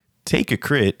Take a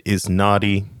Crit is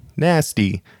naughty,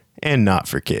 nasty, and not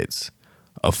for kids.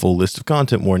 A full list of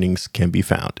content warnings can be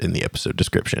found in the episode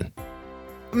description.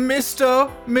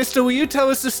 Mister, will you tell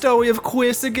us the story of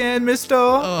Quiz again, mister?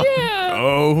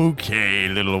 Okay,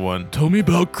 little one. Tell me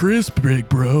about Chris, big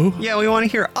bro. Yeah, we want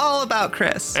to hear all about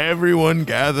Chris. Everyone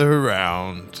gather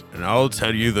around, and I'll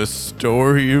tell you the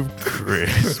story of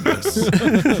Christmas.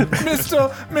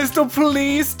 Mister,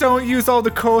 please don't use all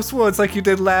the curse words like you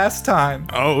did last time.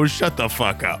 Oh, shut the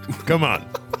fuck up. Come on.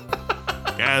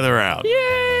 Gather around.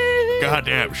 Yay!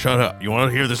 Goddamn, shut up. You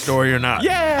want to hear the story or not?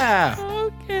 Yeah!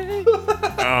 Okay.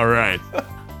 All right.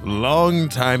 Long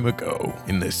time ago,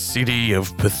 in the city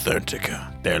of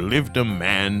Pathurtica, there lived a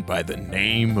man by the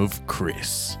name of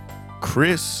Chris.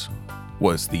 Chris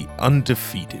was the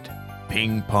undefeated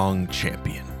ping pong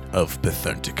champion of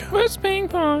Pathurtica. What's ping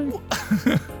pong?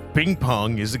 Ping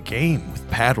pong is a game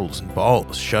with paddles and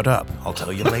balls. Shut up. I'll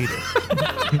tell you later.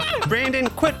 Brandon,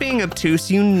 quit being obtuse.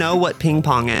 You know what ping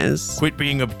pong is. Quit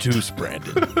being obtuse,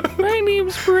 Brandon. My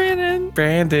name's Brandon.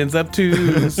 Brandon's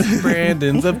obtuse.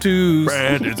 Brandon's obtuse.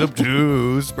 Brandon's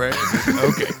obtuse. Brandon.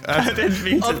 Okay. I didn't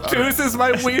mean to. Obtuse is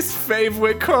my least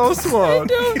favorite curse word.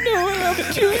 Don't know what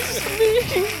obtuse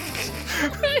means.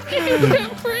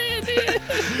 Brandon.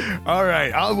 All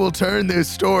right. I will turn this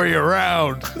story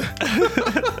around.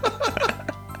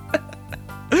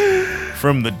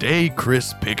 From the day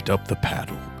Chris picked up the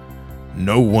paddle,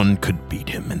 no one could beat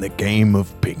him in the game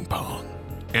of ping pong.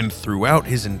 And throughout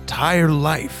his entire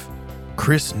life,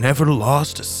 Chris never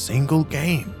lost a single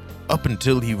game up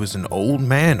until he was an old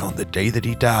man on the day that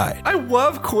he died. I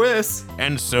love Quiz.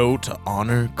 And so, to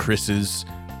honor Chris's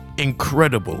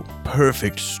incredible,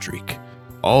 perfect streak,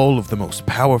 all of the most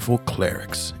powerful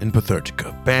clerics in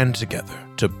Pathurtica band together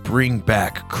to bring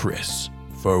back Chris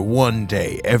for one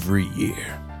day every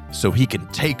year, so he can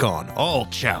take on all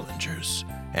challengers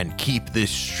and keep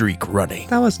this streak running.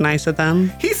 That was nice of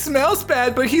them. He smells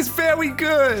bad, but he's very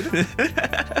good.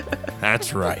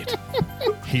 That's right.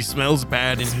 He smells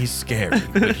bad and he's scary,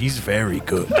 but he's very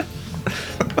good.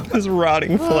 His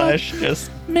rotting flesh just...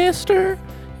 Mister,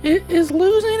 is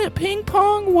losing at ping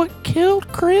pong what killed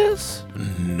Chris?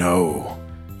 No.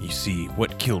 You see,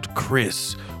 what killed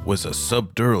Chris was a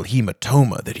subdural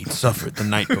hematoma that he'd suffered the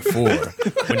night before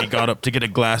when he got up to get a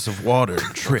glass of water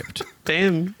and tripped.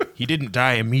 Damn. He didn't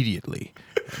die immediately,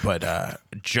 but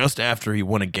just after he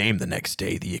won a game the next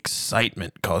day, the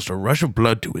excitement caused a rush of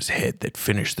blood to his head that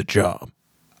finished the job.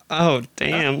 Oh,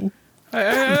 damn.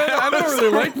 I don't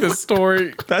really like this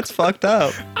story. That's fucked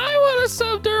up. I want a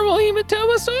subdermal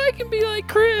hematoma so I can be like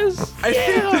Chris.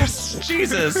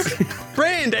 Jesus.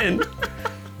 Brandon.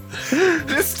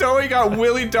 This story got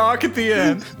really dark at the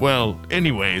end. Well,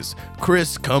 anyways,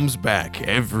 Chris comes back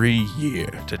every year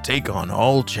to take on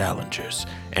all challengers,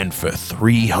 and for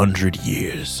 300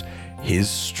 years, his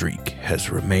streak has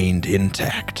remained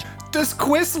intact. Does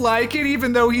Quiz like it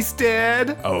even though he's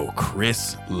dead? Oh,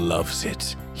 Chris loves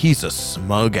it. He's a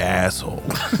smug asshole,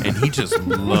 and he just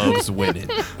loves winning.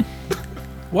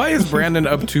 Why is Brandon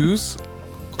obtuse?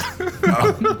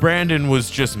 Brandon was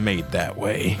just made that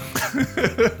way.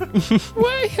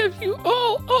 Why have you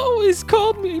all always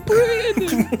called me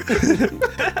Brandon?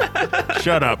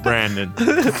 Shut up, Brandon.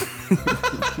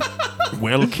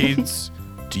 Well, kids,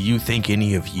 do you think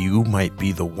any of you might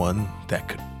be the one that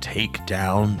could take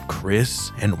down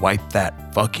Chris and wipe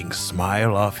that fucking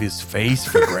smile off his face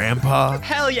for Grandpa?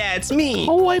 Hell yeah, it's me.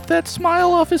 I'll wipe that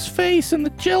smile off his face and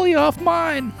the jelly off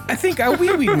mine. I think I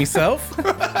wee-weed myself.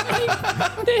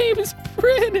 My name is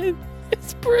Brandon.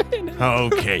 It's Brandon.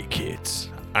 Okay,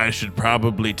 kids. I should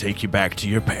probably take you back to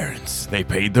your parents. They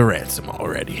paid the ransom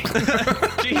already.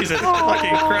 Jesus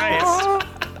fucking Christ.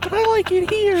 But I like it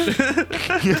here.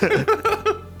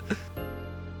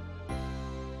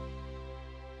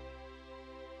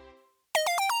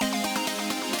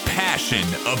 Passion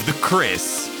of the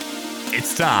Chris.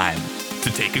 It's time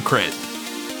to take a crit.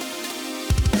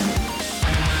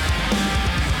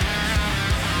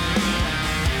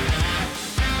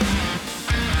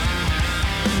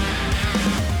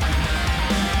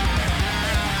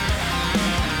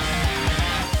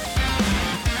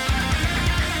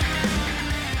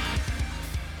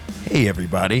 Hey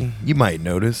everybody, you might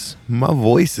notice my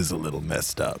voice is a little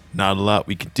messed up. Not a lot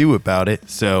we can do about it,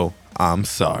 so I'm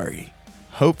sorry.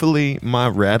 Hopefully my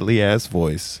rattly ass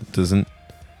voice doesn't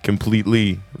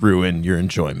completely ruin your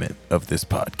enjoyment of this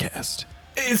podcast.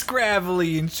 It's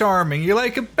gravelly and charming. You're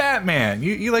like a Batman.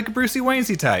 You like a Brucey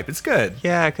Waynesy type. It's good.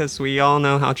 Yeah, because we all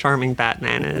know how charming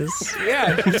Batman is.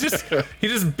 Yeah, he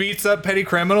just beats up petty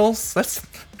criminals. That's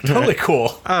totally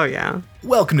cool. Oh, yeah.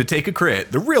 Welcome to Take a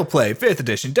Crit, the Real Play 5th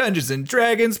Edition Dungeons &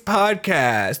 Dragons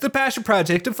podcast, the passion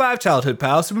project of 5 childhood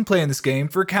pals who've been playing this game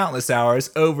for countless hours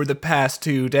over the past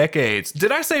 2 decades.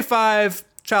 Did I say 5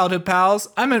 childhood pals?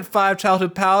 I meant 5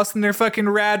 childhood pals and their fucking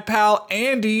rad pal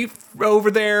Andy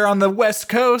over there on the West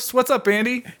Coast. What's up,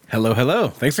 Andy? Hello.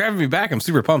 Thanks for having me back. I'm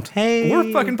super pumped. Hey.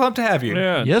 We're fucking pumped to have you.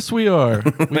 Yeah. Yes, we are.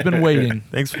 We've been waiting.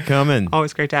 Thanks for coming.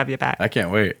 Always great to have you back. I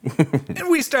can't wait. And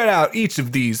we start out each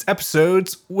of these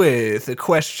episodes with a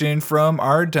question from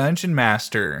our Dungeon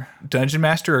Master. Dungeon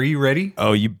Master, are you ready?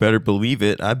 Oh, you better believe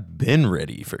it. I've been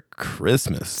ready for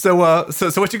Christmas. So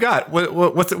what you got?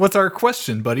 What's our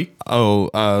question, buddy? Oh,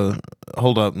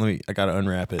 hold up. I gotta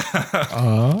unwrap it.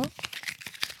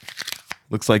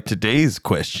 Looks like today's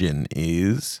question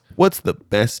is, what's the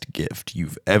best gift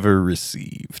you've ever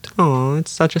received? Oh,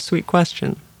 it's such a sweet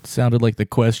question. Sounded like the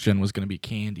question was going to be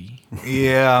candy.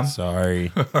 Yeah,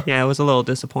 Sorry. Yeah, it was a little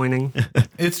disappointing.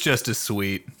 it's just as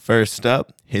sweet. First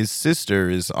up, his sister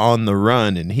is on the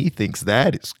run and he thinks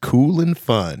that is cool and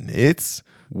fun. It's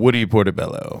Woody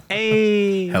Portobello.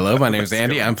 Hey. Hello, my name's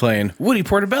Andy. I'm playing Woody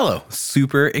Portobello.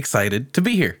 Super excited to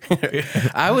be here.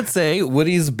 I would say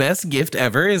Woody's best gift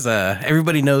ever is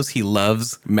everybody knows he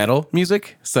loves metal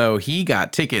music. So he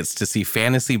got tickets to see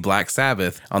Fantasy Black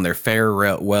Sabbath on their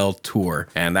farewell tour.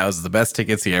 And that was the best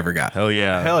tickets he ever got. Hell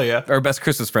yeah. Hell yeah. Or best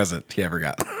Christmas present he ever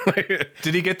got.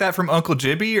 Did he get that from Uncle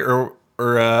Jibby or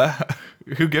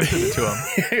who gifted it to him?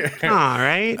 All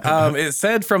right. It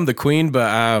said from the Queen,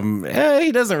 but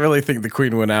he doesn't really think the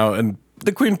Queen went out, and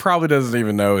the Queen probably doesn't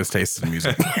even know his taste in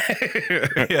music.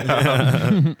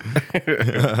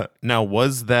 Now,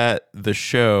 was that the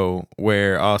show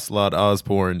where Ocelot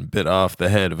Osborne bit off the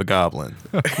head of a goblin?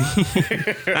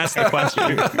 That's the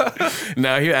question.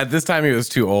 No, at this time he was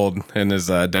too old, and his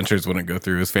dentures wouldn't go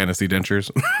through his fantasy dentures.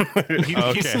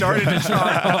 He started to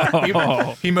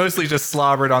try. He mostly just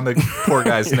slobbered on the poor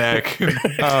guy's neck.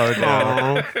 Oh,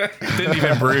 no. Didn't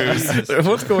even bruise.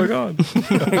 What's going on?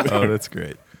 Oh, that's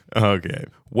great. Okay.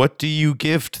 What do you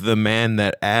gift the man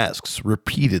that asks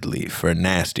repeatedly for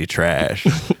nasty trash?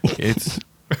 It's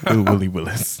Willie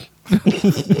Willis. Who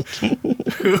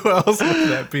else would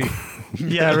that be?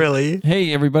 Yeah, really.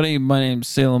 Hey everybody, my name's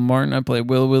Salem Martin. I play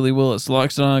Willie Willis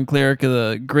Loxodon, cleric of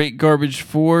the Great Garbage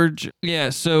Forge. Yeah,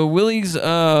 so Willie's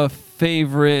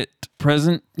favorite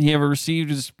present he ever received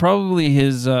is probably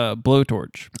his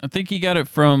blowtorch. I think he got it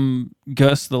from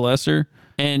Gus the Lesser.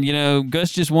 And,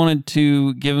 Gus just wanted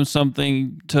to give him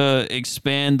something to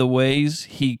expand the ways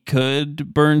he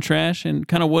could burn trash and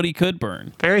kind of what he could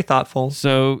burn. Very thoughtful.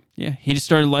 So, yeah, he just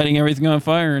started lighting everything on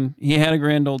fire, and he had a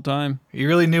grand old time. He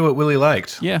really knew what Willie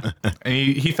liked. Yeah. And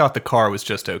he thought the car was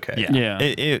just okay. Yeah.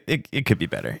 It could be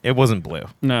better. It wasn't blue.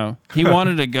 No, he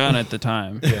wanted a gun at the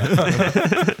time.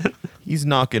 He's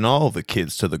knocking all the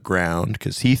kids to the ground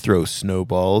because he throws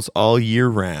snowballs all year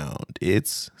round.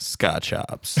 It's Scotch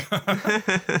Hops.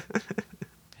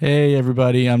 Hey,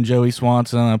 everybody. I'm Joey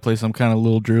Swanson. I play some kind of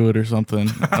little druid or something.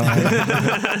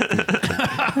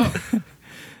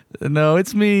 No,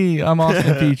 it's me. I'm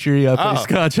Austin Petrie. I play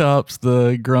Scotch Hops,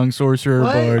 the Grung Sorcerer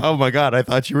Bard. Oh my God, I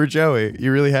thought you were Joey.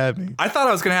 You really had me. I thought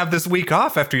I was going to have this week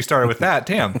off after you started with that.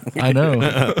 Damn. I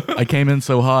know. I came in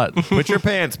so hot. Put your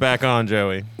pants back on,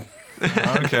 Joey.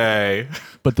 Okay.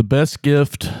 But the best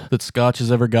gift that Scotch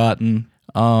has ever gotten,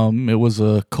 it was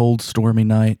a cold, stormy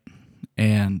night,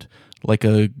 and like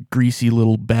a greasy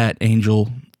little bat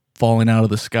angel falling out of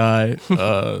the sky,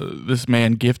 this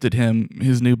man gifted him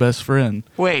his new best friend.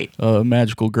 Wait. A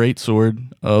magical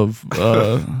greatsword of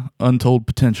untold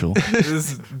potential.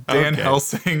 This Dan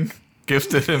Helsing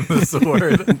gifted him the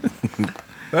sword.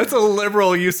 That's a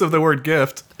liberal use of the word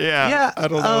gift. Yeah. I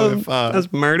don't know if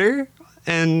That's murder.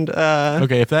 And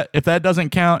Okay, if that doesn't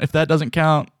count,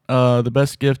 the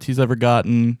best gift he's ever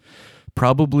gotten,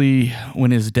 probably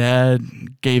when his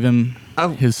dad gave him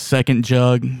his second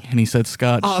jug, and he said,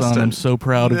 "Scotch, son, Austin. I'm so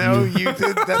proud of No, you." you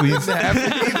did. That didn't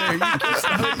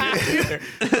happen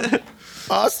either.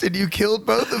 Austin, you killed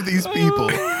both of these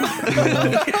people. You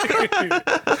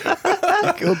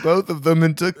killed both of them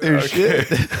and took their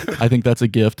shit. I think that's a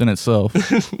gift in itself.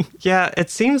 yeah, it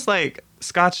seems like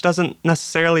Scotch doesn't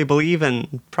necessarily believe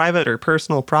in private or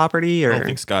personal property, I or don't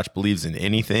think Scotch believes in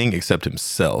anything except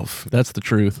himself. That's the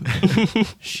truth.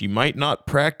 She might not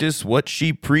practice what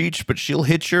she preach, but she'll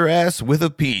hit your ass with a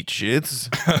peach. It's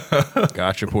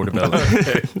Scotch or Portobello.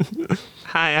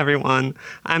 Hi, everyone.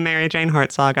 I'm Mary Jane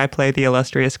Hartzog. I play the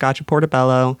illustrious Scotch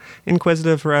Portobello,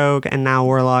 Inquisitive Rogue, and now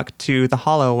Warlock to the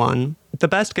Hollow One. The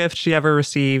best gift she ever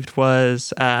received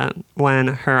was when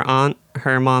her aunt,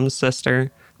 her mom's sister,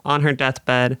 on her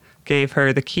deathbed, gave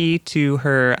her the key to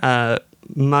her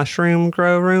mushroom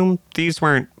grow room. These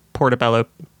weren't Portobello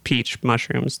peach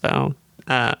mushrooms, though.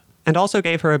 And also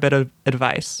gave her a bit of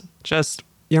advice. Just,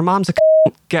 your mom's a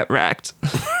get wrecked.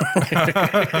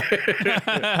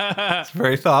 It's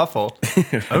very thoughtful.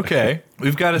 Okay,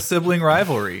 we've got a sibling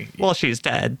rivalry. Well, she's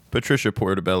dead. Patricia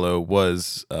Portobello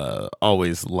was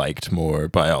always liked more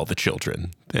by all the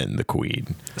children than the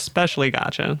queen. Especially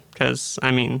Gotcha, because,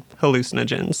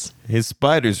 hallucinogens. His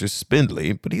spiders are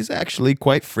spindly, but he's actually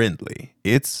quite friendly.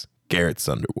 It's Garrett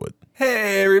Sunderwood.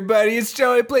 Hey everybody, it's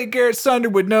Joey. I play Garrett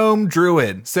Sunderwood, Gnome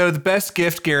Druid. So the best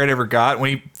gift Garrett ever got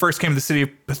when he first came to the city of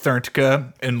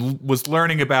Patherntica and was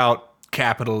learning about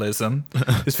capitalism,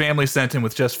 his family sent him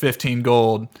with just 15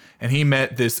 gold, and he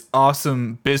met this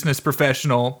awesome business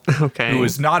professional who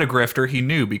was not a grifter. He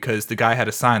knew because the guy had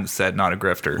a sign that said not a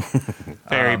grifter.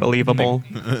 Very believable.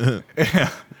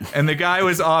 And the guy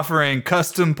was offering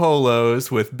custom polos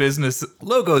with business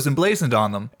logos emblazoned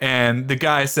on them. And the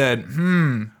guy said,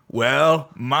 well,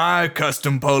 my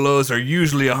custom polos are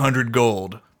usually 100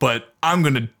 gold, but I'm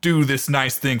going to do this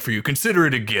nice thing for you. Consider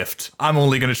it a gift. I'm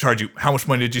only going to charge you, how much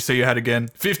money did you say you had again?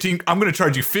 15. I'm going to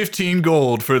charge you 15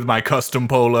 gold for my custom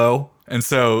polo. And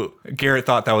so Garrett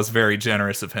thought that was very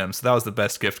generous of him. So that was the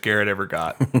best gift Garrett ever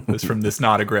got. It was from this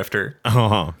not a grifter.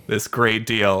 This great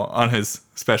deal on his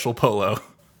special polo.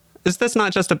 Is this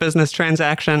not just a business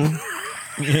transaction?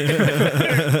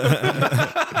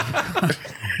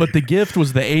 But the gift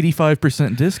was the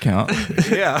 85% discount.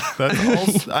 Yeah.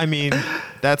 That's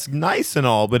that's nice and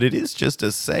all, but it is just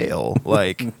a sale.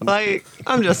 Like,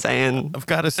 I'm just saying. I've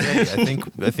got to say,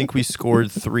 I think we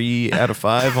scored 3 out of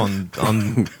 5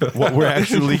 on what were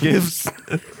actually gifts.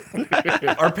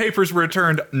 Our papers were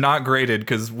returned not graded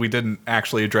because we didn't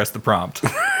actually address the prompt.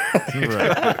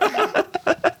 Right.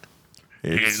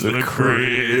 It's the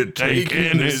crit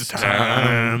taking his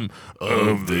time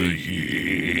of the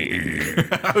year.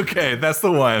 Okay, that's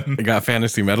the one. It got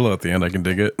fantasy metal at the end. I can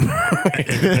dig it.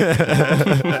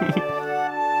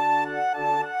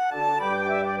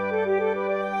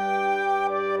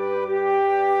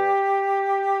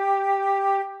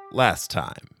 Last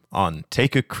time on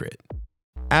Take a Crit.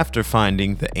 After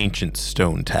finding the ancient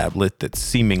stone tablet that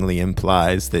seemingly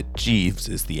implies that Jeeves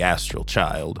is the astral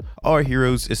child, our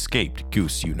heroes escaped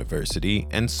Goose University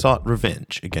and sought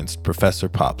revenge against Professor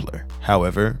Poplar.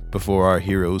 However, before our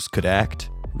heroes could act,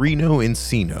 Reno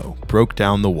Encino broke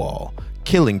down the wall,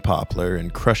 killing Poplar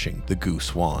and crushing the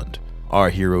Goose Wand. Our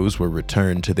heroes were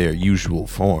returned to their usual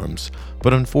forms,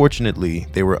 but unfortunately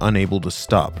they were unable to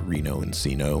stop Reno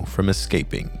Encino from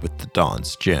escaping with the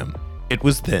Dawn's gem. It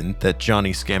was then that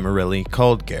Johnny Scamarelli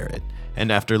called Garrett,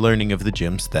 and after learning of the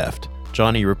gem's theft,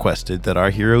 Johnny requested that our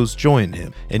heroes join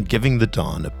him in giving the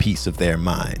Dawn a piece of their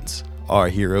minds. Our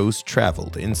heroes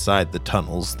traveled inside the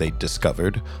tunnels they'd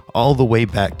discovered all the way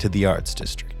back to the Arts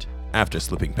District. After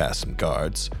slipping past some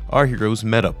guards, our heroes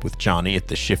met up with Johnny at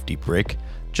the Shifty Brick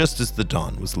just as the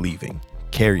Dawn was leaving,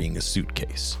 carrying a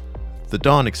suitcase. The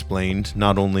Dawn explained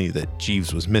not only that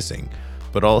Jeeves was missing,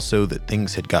 but also that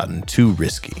things had gotten too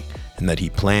risky and that he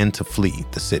planned to flee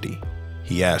the city.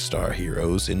 He asked our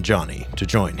heroes and Johnny to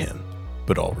join him,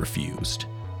 but all refused.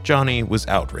 Johnny was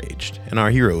outraged, and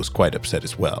our heroes quite upset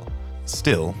as well.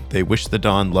 Still, they wished the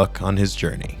Dawn luck on his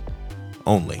journey.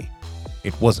 Only,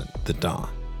 it wasn't the Dawn.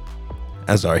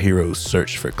 As our heroes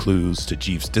searched for clues to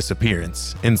Jeeves'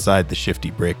 disappearance inside the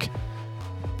Shifty Brick,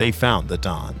 they found the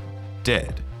Dawn,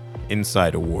 dead,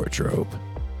 inside a wardrobe.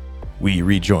 We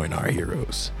rejoin our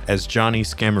heroes as Johnny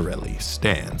Scamarelli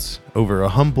stands over a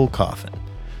humble coffin,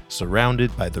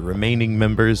 surrounded by the remaining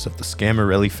members of the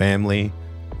Scamarelli family,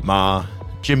 Ma,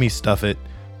 Jimmy Stuffit,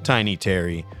 Tiny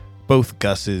Terry, both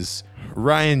Gus's,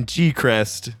 Ryan G.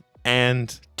 Crest,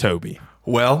 and Toby.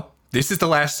 Well, this is the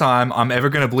last time I'm ever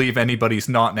going to believe anybody's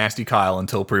not Nasty Kyle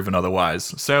until proven otherwise.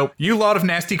 So, you lot of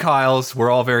Nasty Kyles,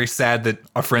 we're all very sad that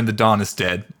our friend the Dawn is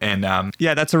dead. And,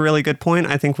 Yeah, that's a really good point.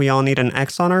 I think we all need an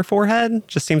X on our forehead.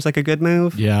 Just seems like a good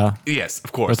move. Yeah, yes,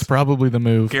 of course. that's probably the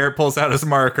move. Garrett pulls out his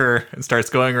marker and starts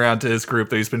going around to his group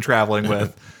that he's been traveling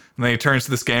with. And then he turns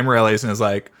to the Scamarellis and is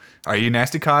like, "Are you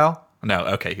Nasty Kyle?" "No."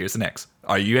 "Okay, here's an X."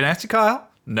 "Are you a Nasty Kyle?"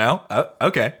 "No." "Oh,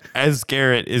 okay." As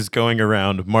Garrett is going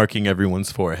around marking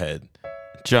everyone's forehead,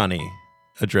 Johnny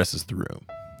addresses the room.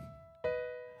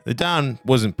 The Don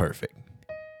wasn't perfect.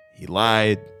 He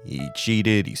lied, he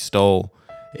cheated, he stole.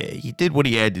 He did what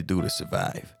he had to do to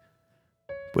survive.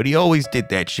 But he always did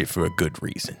that shit for a good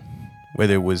reason.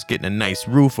 Whether it was getting a nice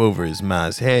roof over his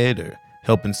ma's head or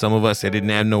helping some of us that didn't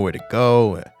have nowhere to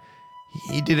go,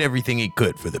 he did everything he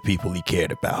could for the people he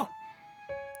cared about.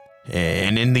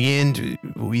 And in the end,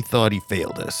 we thought he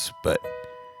failed us, but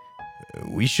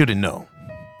we should have known.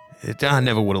 Don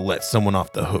never would have let someone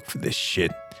off the hook for this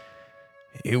shit.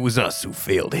 It was us who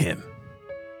failed him.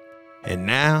 And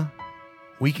now,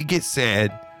 we could get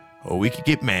sad, or we could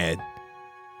get mad,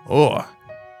 or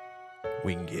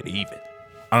we can get even.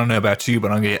 I don't know about you,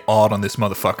 but I'm gonna get awed on this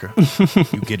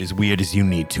motherfucker. You get as weird as you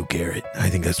need to, Garrett. I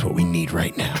think that's what we need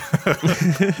right now.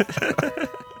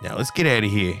 Now let's get out of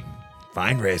here.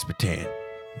 Find Rasputin.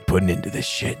 Put an end to this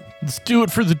shit. Let's do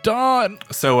it for the Dawn.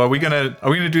 So are we gonna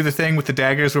do the thing with the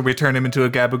daggers where we turn him into a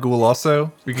gabagool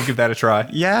also? We could give that a try.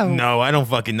 Yeah. No, I don't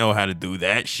fucking know how to do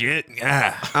that shit.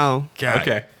 Oh, God.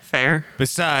 Okay. fair.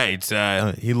 Besides,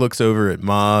 he looks over at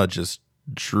Ma, just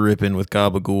dripping with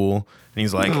gabagool, and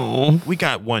he's like, Aw. we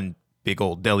got one big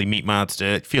old deli meat monster.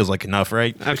 It feels like enough,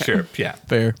 right? Okay. Sure. Yeah.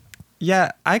 Fair.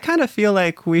 Yeah, I kind of feel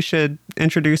like we should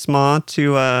introduce Ma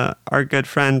to our good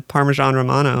friend Parmesan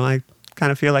Romano. I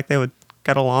kind of feel like they would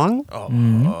get along.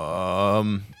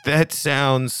 That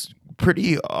sounds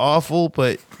pretty awful,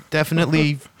 but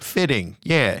definitely fitting.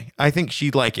 Yeah, I think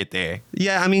she'd like it there.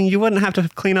 Yeah, I mean, you wouldn't have to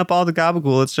clean up all the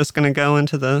gabagool. It's just going to go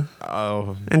into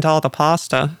Oh, all the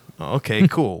pasta. okay,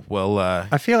 cool. Well,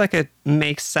 I feel like it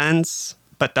makes sense,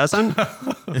 but doesn't.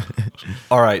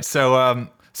 All right.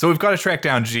 So we've got to track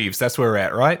down Jeeves. That's where we're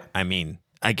at, right? I mean,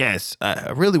 I guess,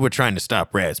 really we're trying to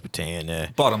stop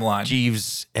Rasputin. Bottom line.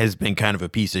 Jeeves has been kind of a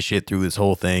piece of shit through this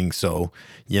whole thing, so,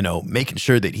 making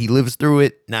sure that he lives through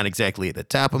it, not exactly at the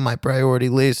top of my priority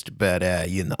list, but,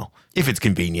 if it's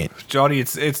convenient. Jody,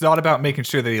 it's not about making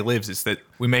sure that he lives. It's that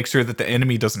we make sure that the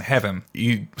enemy doesn't have him.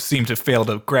 You seem to fail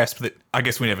to grasp that. I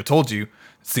guess we never told you. It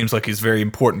seems like he's a very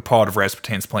important part of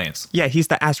Rasputin's plans. Yeah, he's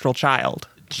the astral child.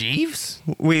 Jeeves?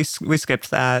 We skipped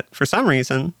that for some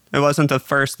reason. It wasn't the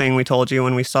first thing we told you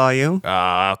when we saw you.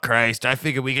 Oh, Christ, I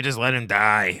figured we could just let him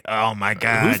die. Oh, my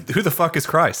God. Who the fuck is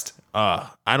Christ? I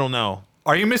don't know.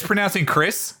 Are you mispronouncing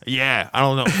Chris? Yeah, I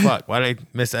don't know. Fuck, why did I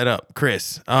mess that up?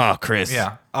 Chris. Oh, Chris.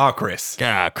 Yeah. Chris.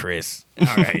 Ah, Chris. All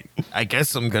right. I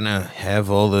guess I'm gonna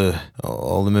have all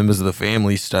the members of the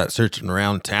family start searching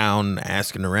around town,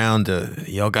 asking around.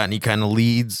 Y'all got any kind of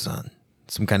leads on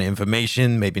some kind of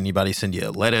information? Maybe anybody send you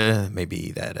a letter?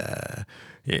 Maybe that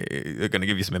they're gonna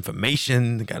give you some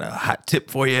information. They got a hot tip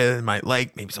for you. Might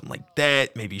like maybe something like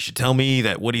that. Maybe you should tell me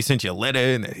that Woody sent you a letter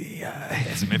and that he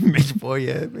has some information for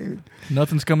you. Maybe.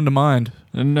 Nothing's coming to mind.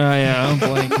 No, yeah, I'm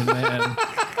blanking, man.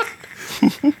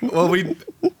 Well,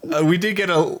 we did get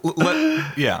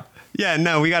yeah. Yeah,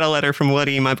 no, we got a letter from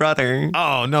Woody, my brother.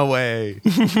 Oh, no way.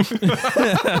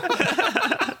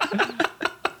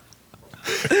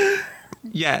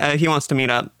 Yeah, he wants to meet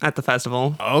up at the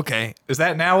festival. Okay. Is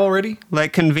that now already?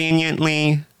 Like,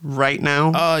 conveniently right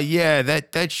now. Yeah,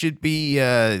 that should be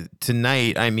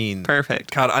tonight. I mean,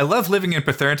 Perfect. God, I love living in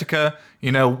Patherntica.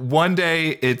 One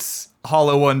day it's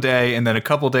Hollow one day, and then a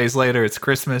couple days later it's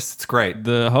Christmas. It's great.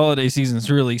 The holiday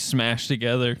season's really smashed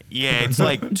together. yeah, it's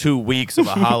like 2 weeks of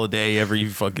a holiday every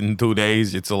fucking 2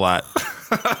 days. It's a lot.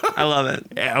 I love it.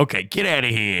 Yeah, okay, get out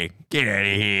of here. Get out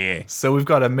of here. So we've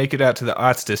got to make it out to the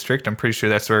Arts District. I'm pretty sure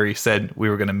that's where he said we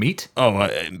were going to meet. Oh,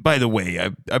 by the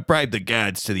way, I bribed the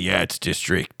guards to the Arts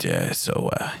District,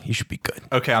 so you should be good.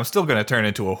 Okay, I'm still going to turn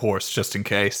into a horse just in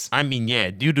case. I mean,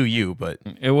 yeah, you do you, but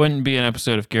It wouldn't be an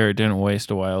episode if Garrett didn't waste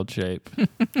a wild shape.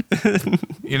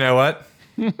 You know what?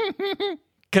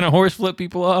 Can a horse flip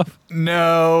people off?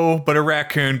 No, but a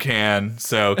raccoon can.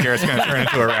 So Garrett's going to turn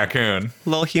into a raccoon.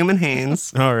 Little human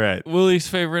hands. all right. Willie's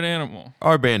favorite animal.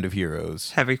 Our band of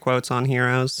heroes Heavy quotes on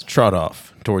heroes. trot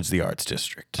off towards the Arts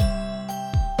District.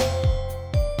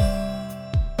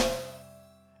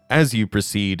 As you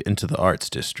proceed into the Arts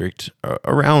District,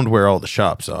 around where all the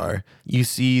shops are, you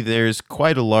see there's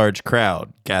quite a large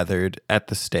crowd gathered at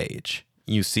the stage.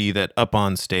 You see that up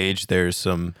on stage there's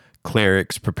some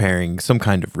clerics preparing some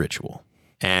kind of ritual.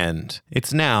 And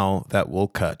it's now that we'll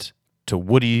cut to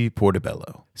Woody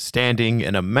Portobello, standing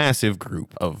in a massive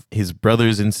group of his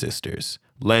brothers and sisters,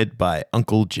 led by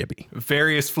Uncle Jibby.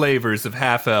 Various flavors of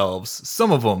half-elves.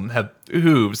 Some of them have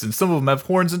hooves, and some of them have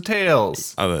horns and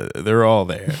tails. They're all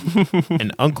there.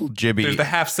 And Uncle Jibby, There's the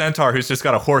half-centaur who's just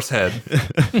got a horse head.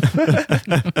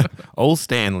 old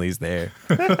Stanley's there.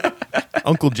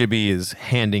 Uncle Jibby is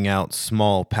handing out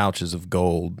small pouches of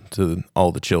gold to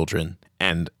all the children,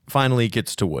 and finally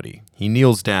gets to Woody. He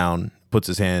kneels down, puts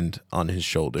his hand on his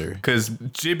shoulder. Because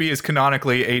Jibby is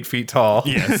canonically 8 feet tall.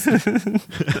 Yes.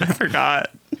 I forgot.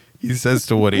 He says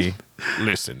to Woody,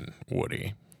 "Listen,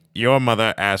 Woody, Your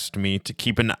mother asked me to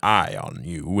keep an eye on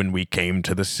you when we came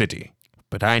to the city,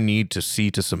 but I need to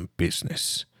see to some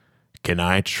business. Can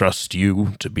I trust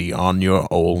you to be on your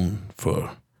own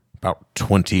for about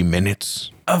 20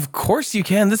 minutes? Of course you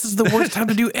can. This is the worst time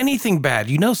to do anything bad.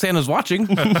 You know Santa's watching.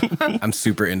 I'm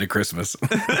super into Christmas.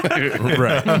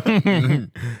 Right.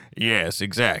 Yes,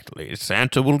 exactly.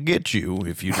 Santa will get you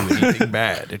if you do anything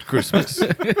bad at Christmas.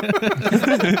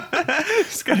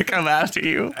 It's gonna come after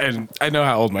you. And I know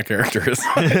how old my character is.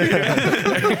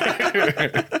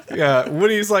 Yeah,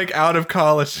 Woody's like out of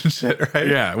college and shit, right?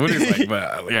 Yeah, Woody's like,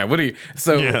 but yeah, Woody.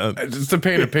 So just to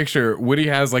paint a picture, Woody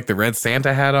has like the red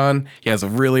Santa hat on. He has a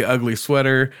really ugly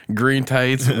sweater, green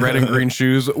tights, red and green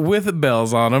shoes with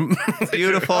bells on them.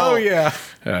 Beautiful. Oh yeah.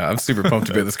 I'm super pumped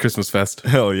to be at this Christmas fest.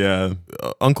 Hell yeah.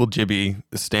 Uncle Jibby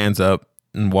stands up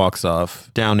and walks off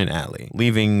down an alley,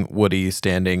 leaving Woody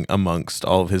standing amongst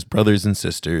all of his brothers and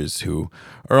sisters who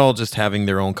are all just having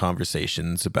their own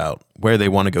conversations about where they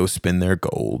want to go spend their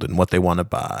gold and what they want to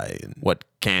buy and what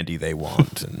candy they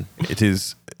want. And it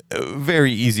is a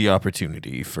very easy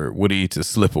opportunity for Woody to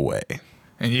slip away.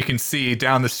 And you can see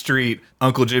down the street,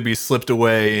 Uncle Jibby slipped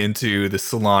away into the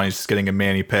salon. He's just getting a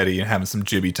mani-pedi and having some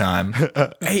Jibby time.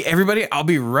 Hey, everybody, I'll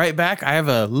be right back. I have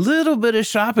a little bit of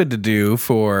shopping to do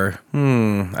for,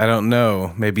 I don't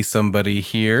know, maybe somebody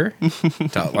here.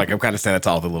 Like, I'm kind of saying that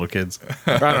to all the little kids.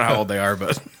 I don't know how old they are,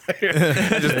 but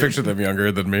I just picture them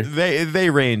younger than me. They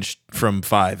range from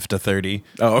 5 to 30.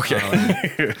 Oh,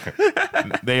 okay.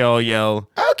 They all yell,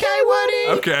 "Okay,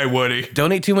 Woody!" Okay, Woody.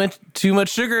 Don't eat too much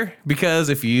sugar, because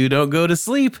if you don't go to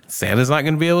sleep, Santa's not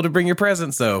going to be able to bring your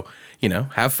present. So,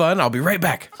 have fun. I'll be right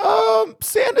back.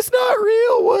 Santa's not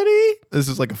real, Woody. This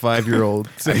is like a 5-year-old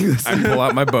saying this. I pull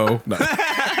out my bow. No.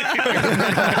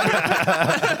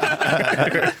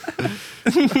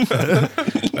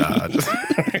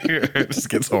 It just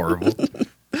gets horrible.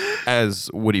 As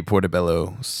Woody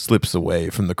Portobello slips away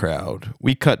from the crowd,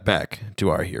 we cut back to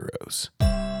our heroes.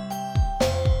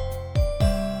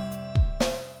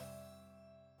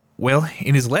 Well,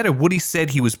 in his letter, Woody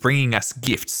said he was bringing us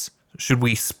gifts. Should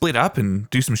we split up and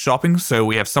do some shopping so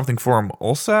we have something for him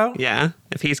also? Yeah,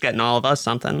 if he's getting all of us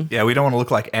something. Yeah, we don't want to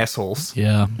look like assholes.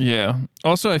 Yeah, Yeah.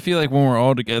 Also, I feel like when we're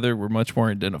all together, we're much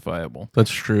more identifiable. that's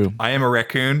true. I am a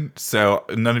raccoon, so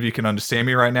none of you can understand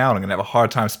me right now, and I'm going to have a hard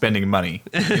time spending money.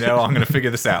 I'm going to figure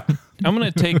this out. I'm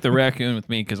going to take the raccoon with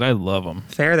me because I love them.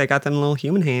 Fair, they got them little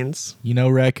human hands. You know,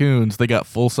 raccoons, they got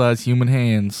full-size human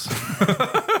hands.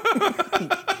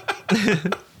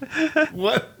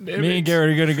 What? Me and Garrett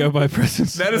are going to go buy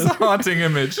presents. That is a haunting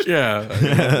image.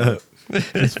 Yeah.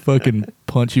 Just fucking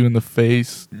punch you in the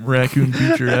face, raccoon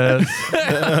beat your ass.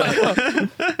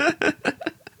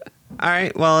 All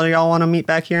right, well, y'all want to meet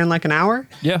back here in like an hour?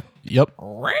 Yeah. Yep.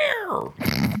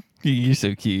 You're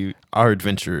so cute. Our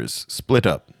adventurers split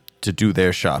up to do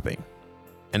their shopping.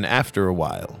 And after a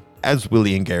while, as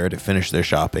Willie and Garrett have finished their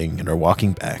shopping and are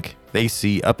walking back, they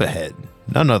see up ahead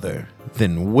none other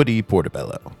than Woody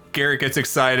Portobello. Garrett gets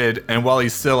excited, and while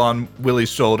he's still on Willie's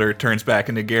shoulder, turns back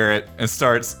into Garrett and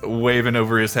starts waving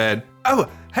over his head. Oh,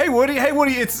 hey Woody,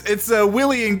 it's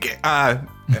Willie and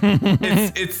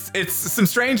it's some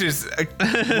strangers.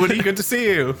 Woody, good to see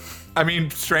you. I mean,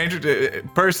 stranger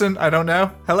person, I don't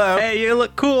know. Hello. Hey, you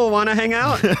look cool. Want to hang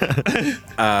out?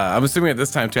 I'm assuming at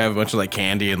this time, too, I have a bunch of like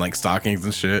candy and like stockings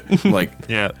and shit. Like,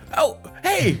 Yeah. oh,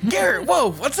 hey, Garrett,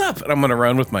 whoa, what's up? And I'm going to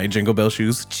run with my Jingle Bell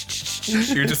shoes.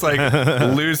 You're just like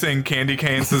losing candy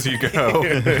canes as you go.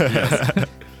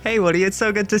 Hey, Woody, it's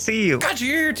so good to see you. Scotch,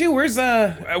 you're here too.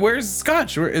 Where's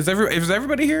Scotch? Is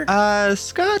everybody here?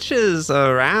 Scotch is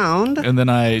around. And then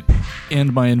I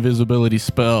end my invisibility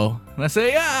spell. And I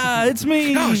say, it's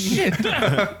me. Oh, shit.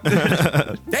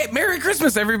 Hey, Merry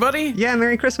Christmas, everybody. Yeah,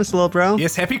 Merry Christmas, little bro.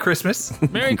 Yes, happy Christmas.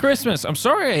 Merry Christmas. I'm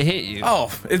sorry I hit you. Oh,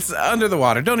 it's under the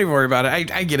water. Don't even worry about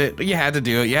it. I get it. You had to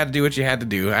do it. You had to do what you had to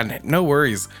do. And no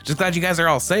worries. Just glad you guys are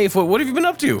all safe. What have you been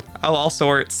up to? Oh, all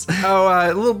sorts. Oh,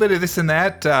 a little bit of this and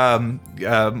that.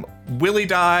 Willie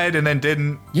died and then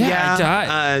didn't. Yeah,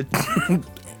 I died.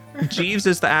 Jeeves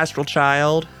is the astral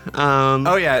child.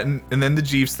 Oh yeah, and then the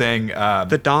Jeeves thing.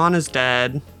 The Dawn is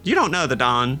dead. You don't know the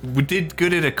Dawn. We did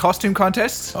good at a costume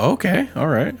contest. Okay. All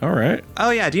right. Oh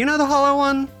yeah, do you know the Hollow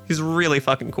One? He's really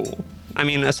fucking cool. I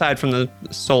mean, aside from the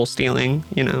soul stealing,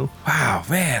 Wow,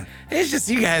 man. It's just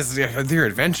you guys with your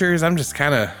adventures. I'm just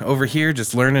kind of over here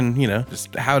just learning,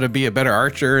 just how to be a better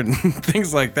archer and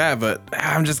things like that. But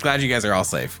I'm just glad you guys are all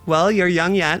safe. Well, you're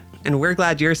young yet, and we're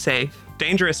glad you're safe.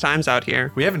 Dangerous times out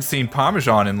here. We haven't seen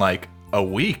Parmesan in like a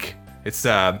week. It's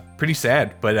pretty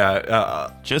sad,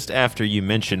 but Just after you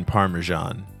mentioned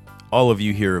Parmesan, all of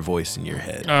you hear a voice in your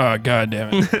head. Oh, God damn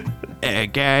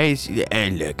it. Guys,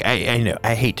 look, I know,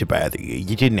 I hate to bother you.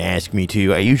 You didn't ask me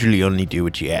to. I usually only do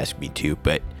what you ask me to,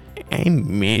 but I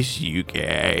miss you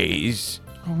guys.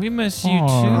 Oh, we miss you too.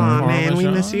 Aw, man, we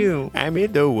Parmesan. miss you. I'm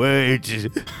in the woods.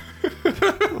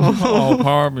 Oh,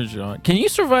 Parmesan. Can you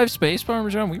survive space,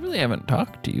 Parmesan? We really haven't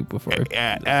talked to you before.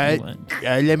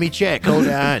 Let me check. Hold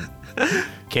on.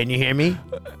 Can you hear me?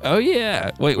 Oh,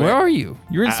 yeah. Wait, where are you?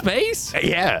 You're in space?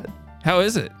 Yeah. How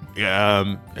is it?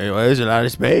 There's a lot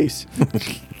of space.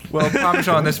 Well,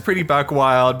 Parmesan, that's pretty buck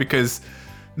wild because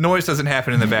noise doesn't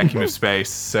happen in the vacuum of space.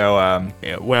 So,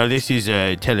 Yeah, well, this is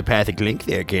a telepathic link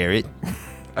there, Garrett.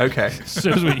 okay.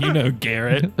 Shows what you know,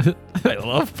 Garrett. I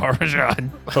love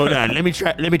Parmesan. Hold on. Let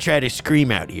me try to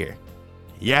scream out here.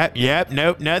 Yep,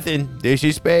 nope, nothing. This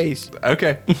is space.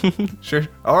 Okay. Sure.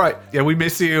 All right. Yeah, we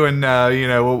miss you, and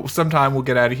sometime we'll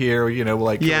get out of here. We'll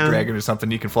like kill Yeah. a dragon or something.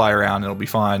 You can fly around, and it'll be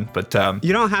fine. But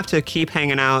You don't have to keep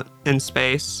hanging out in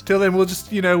space. till then, we'll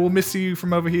just we'll miss you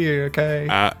from over here. Okay.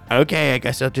 Okay, I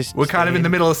guess I'll just. We're kind of in the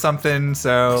middle of something,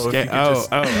 so if you could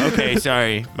just- Okay.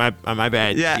 Sorry, my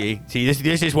bad. Yeah. See,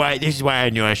 this is why I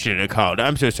knew I shouldn't have called.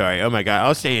 I'm so sorry. Oh my god,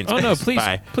 I'll stay in Oh, space. no, please.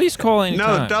 Bye. Please call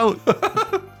anytime. No,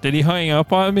 don't. Did he hang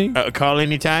up on me? Call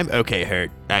anytime. Okay,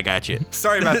 Hurt. I got you.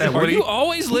 Sorry about that, Are Woody. you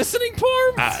always listening,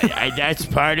 Parm? That's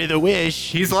part of the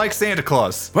wish. He's like Santa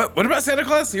Claus. What about Santa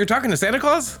Claus? You're talking to Santa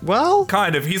Claus? Well,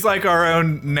 Kind of. He's like our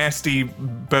own nasty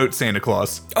boat Santa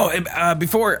Claus. Oh,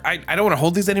 before I don't want to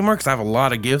hold these anymore because I have a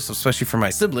lot of gifts, especially for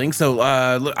my siblings. So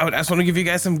I just want to give you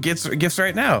guys some gifts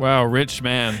right now. Wow, rich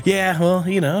man. Yeah, well,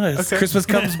 Christmas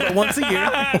comes but once a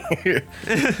year.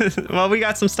 well, we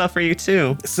got some stuff for you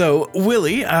too. So,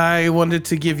 Willie, I wanted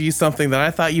to give you something that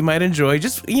I thought you might enjoy.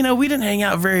 Just, we didn't hang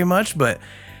out very much, but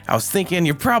I was thinking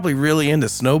you're probably really into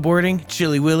snowboarding.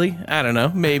 Chilly Willy, I don't know,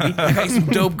 maybe. I got you some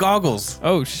dope goggles.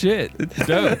 Oh, shit.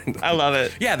 Dope. I love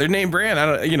it. Yeah, they're name brand. I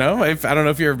don't know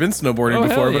if you've ever been snowboarding Oh,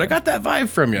 before, hell but yeah. I got that vibe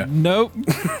from you. Nope.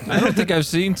 I don't think I've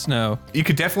seen snow. You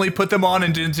could definitely put them on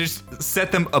and just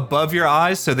set them above your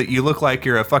eyes so that you look like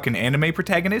you're a fucking anime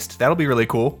protagonist. That'll be really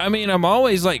cool. I mean, I'm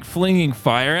always like flinging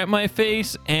fire at my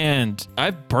face, and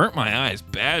I've burnt my eyes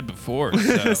bad before.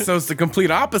 So. So it's the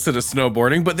complete opposite of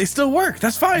snowboarding, but they still work.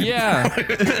 That's fine. Yeah.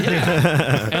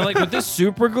 And like with this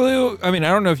super glue, I mean, I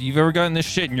don't know if you've ever gotten this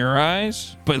shit in your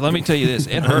eyes, but let me tell you this,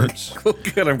 it hurts. Cool,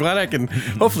 good. I'm glad I can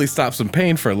hopefully stop some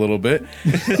pain for a little bit.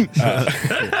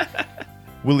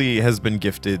 Willie has been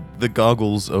gifted the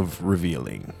Goggles of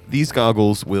Revealing. These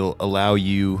goggles will allow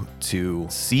you to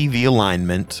see the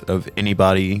alignment of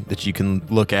anybody that you can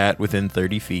look at within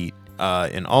 30 feet.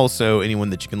 And also anyone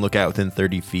that you can look at within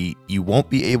 30 feet. You won't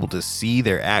be able to see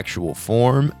their actual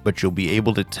form, but you'll be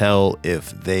able to tell if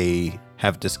they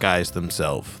have disguised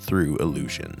themselves through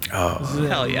illusion.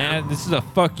 Hell yeah. This is a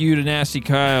fuck you to Nasty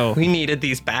Kyle. We needed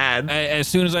these bad. As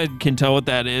soon as I can tell what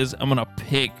that is, I'm gonna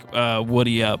pick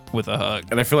Woody up with a hug.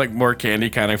 And I feel like more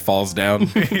candy kind of falls down.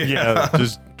 Yeah,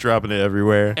 just dropping it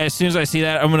everywhere. As soon as I see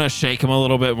that, I'm gonna shake him a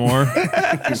little bit more.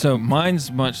 So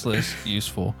mine's much less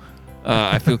useful.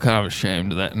 I feel kind of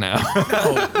ashamed of that now.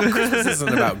 Christmas isn't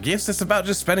about gifts. It's about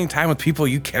just spending time with people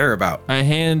you care about. I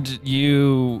hand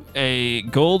you a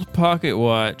gold pocket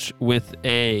watch with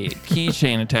a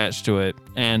keychain attached to it,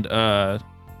 and I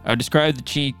describe the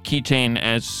keychain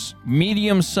as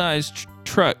medium-sized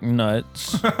truck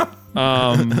nuts.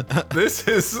 This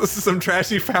is some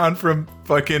trash you found from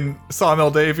fucking Sawmill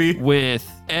Davy. With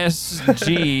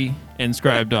SG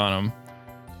inscribed on them.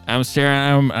 I'm staring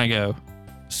at them, and I go,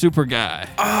 super guy.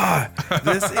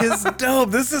 This is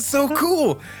dope. This is so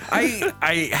cool.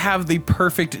 I have the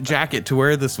perfect jacket to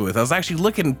wear this with. I was actually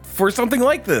looking for something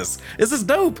like this. This is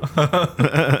dope.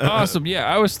 Awesome. Yeah,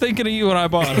 I was thinking of you when I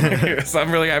bought them. So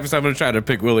I'm really happy. So I'm going to try to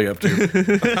pick Willie up too.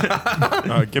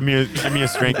 Give me a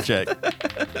strength check.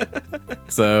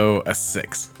 So a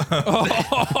 6.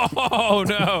 Oh,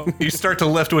 no. You start to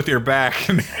lift with your back.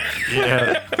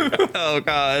 Yeah, Oh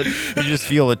God. you just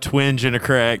feel a twinge and a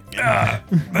crack.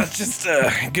 That's just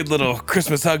a good little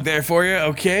Christmas hug there for you.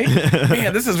 Okay.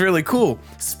 Man, this is really cool.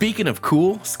 Speaking of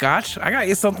cool, Scotch, I got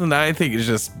you something that I think is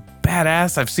just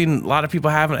badass. I've seen a lot of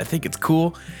people have it. I think it's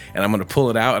cool. And I'm going to pull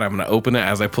it out and I'm going to open it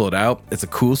as I pull it out. It's a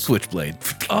cool switchblade.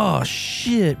 Oh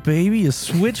shit, baby, a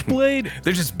switchblade?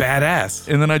 They're just badass.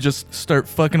 And then I just start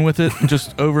fucking with it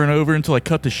just over and over until I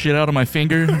cut the shit out of my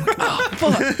finger. Oh,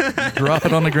 fuck. Drop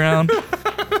it on the ground.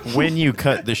 When you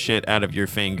cut the shit out of your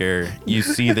finger, you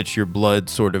see that your blood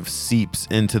sort of seeps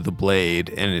into the blade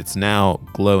and it's now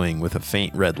glowing with a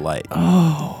faint red light.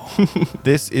 Oh.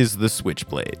 This is the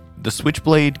switchblade. The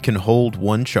switchblade can hold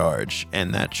one charge,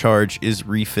 and that charge is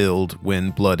refilled when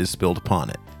blood is spilled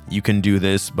upon it. You can do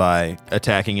this by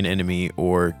attacking an enemy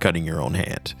or cutting your own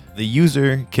hand. The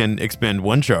user can expend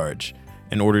 1 charge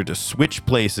in order to switch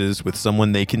places with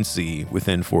someone they can see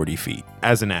within 40 feet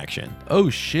as an action. Oh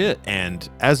shit. And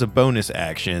as a bonus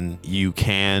action, you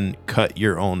can cut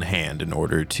your own hand in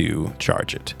order to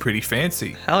charge it. Pretty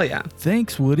fancy. Hell yeah.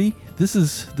 Thanks, Woody. This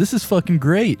is fucking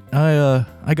great. I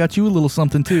got you a little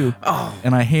something too. Oh.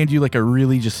 And I hand you like a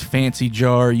really just fancy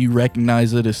jar. You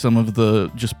recognize it as some of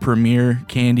the just premier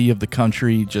candy of the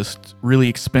country, just really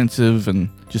expensive and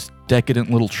just decadent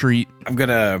little treat. I'm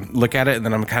gonna look at it and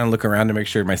then I'm kind of look around to make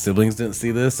sure my siblings didn't see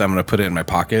this. I'm gonna put it in my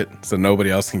pocket so nobody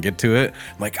else can get to it.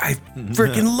 I'm like, I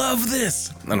freaking love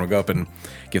this. And I'm gonna go up and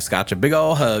give Scotch a big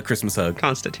ol' hug, Christmas hug.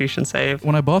 Constitution save.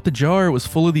 When I bought the jar, it was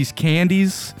full of these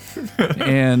candies,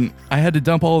 and I had to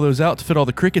dump all those out to fit all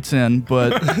the crickets in.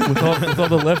 But with all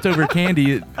the leftover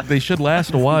candy, they should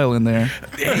last a while in there.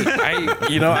 Hey,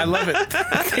 I love it.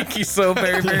 Thank you so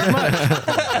very, very much.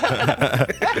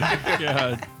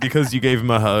 God. Because you gave him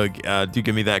a hug, do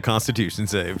give me that Constitution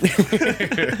save.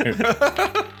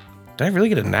 Did I really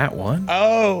get a nat 1?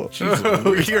 Oh,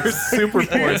 you're super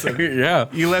poison. Yeah.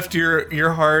 You left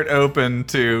your heart open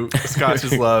to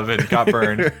Scotch's love and got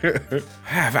burned.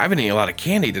 I've been eating a lot of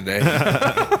candy today.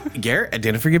 Garrett, I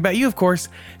didn't forget about you, of course.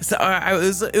 So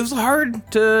it was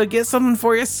hard to get something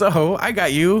for you, so I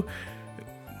got you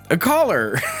a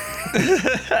collar. It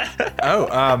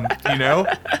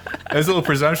was a little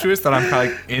presumptuous that I'm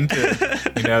kind of into,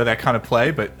 that kind of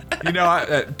play, but,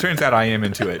 it turns out I am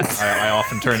into it. I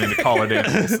often turn into collared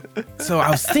animals. So I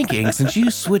was thinking, since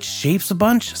you switch shapes a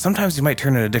bunch, sometimes you might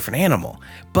turn into a different animal.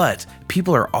 But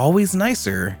people are always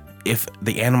nicer if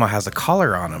the animal has a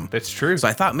collar on them. That's true. So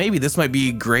I thought maybe this might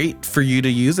be great for you to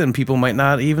use and people might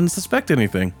not even suspect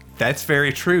anything. That's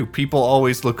very true. People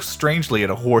always look strangely at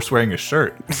a horse wearing a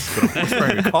shirt. But a horse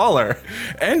wearing a collar.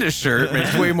 And a shirt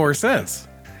makes way more sense.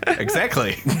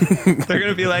 Exactly. They're going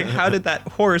to be like, how did that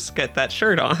horse get that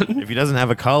shirt on? If he doesn't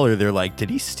have a collar, they're like, did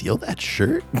he steal that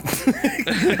shirt?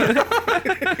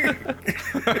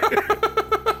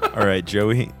 All right,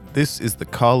 Joey, this is the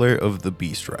collar of the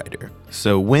Beast Rider.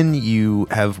 So when you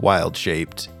have wild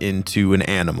shaped into an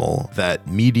animal that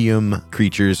medium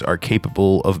creatures are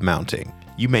capable of mounting,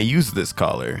 you may use this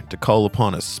collar to call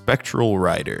upon a spectral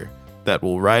rider that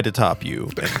will ride atop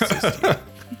you and assist you.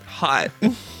 Hot.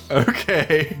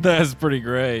 Okay. That's pretty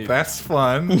great. That's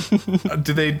fun.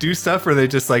 Do they do stuff or are they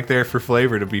just like there for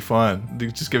flavor to be fun? They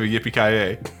just give a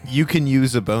yippee-ki-yay. You can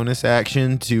use a bonus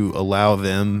action to allow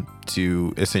them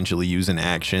to essentially use an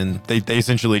action. They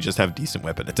essentially just have decent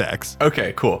weapon attacks.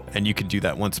 Okay, cool. And you can do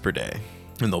that once per day.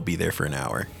 And they'll be there for an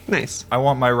hour. Nice. I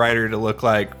want my rider to look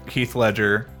like Heath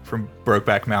Ledger from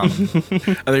Brokeback Mountain. I thought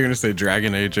you were going to say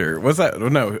Dragon Age or what's that?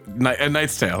 No, A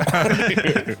Knight's Tale.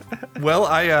 Well,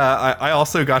 I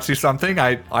also got you something.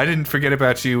 I didn't forget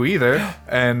about you either.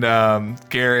 And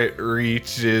Garrett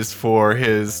reaches for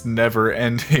his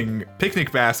never-ending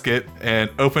picnic basket and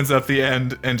opens up the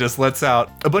end and just lets out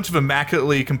a bunch of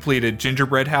immaculately completed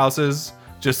gingerbread houses.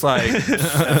 Just like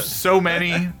so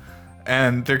many.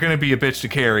 And they're going to be a bitch to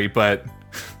carry, but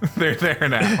they're there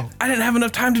now. I didn't have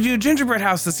enough time to do a gingerbread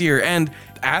house this year, and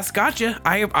as Gotcha,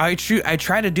 I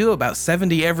try to do about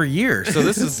 70 every year, so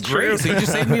this is great. So you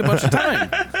just saved me a bunch of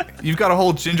time. You've got a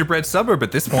whole gingerbread suburb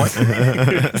at this point.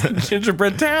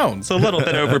 Gingerbread town. It's a little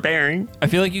bit overbearing. I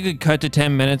feel like you could cut to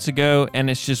 10 minutes ago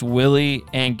and it's just Willie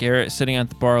and Garrett sitting at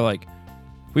the bar like,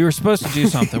 we were supposed to do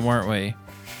something, weren't we?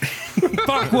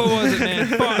 Fuck, what was it, man?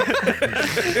 Fuck.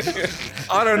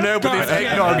 I don't know, but this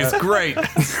eggnog is great.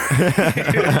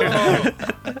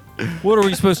 What are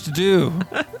we supposed to do?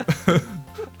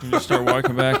 You just start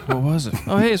walking back. What was it?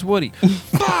 Oh, hey, it's Woody.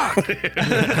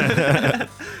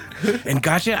 And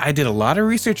Gotcha, I did a lot of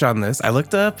research on this. I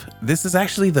looked up. This is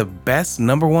actually the best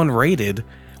 #1 rated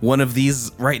one of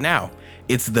these right now.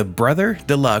 It's the Brother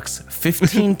Deluxe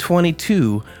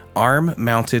 1522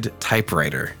 arm-mounted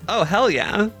typewriter. Oh, hell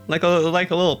yeah. Like a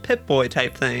little Pip-Boy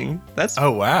type thing. That's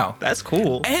wow. That's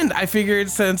cool. And I figured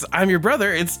since I'm your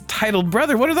brother, it's titled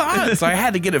Brother. What are the odds? So I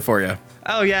had to get it for you.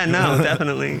 Oh, yeah, no,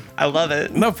 definitely. I love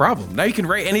it. No problem. Now you can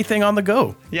write anything on the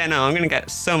go. Yeah, no, I'm going to get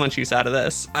so much use out of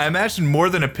this. I imagine more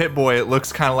than a Pip-Boy, it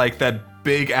looks kind of like that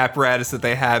big apparatus that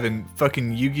they have in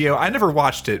fucking Yu-Gi-Oh! I never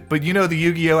watched it, but you know the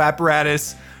Yu-Gi-Oh!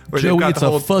 Apparatus? Where they've Joey, got it's the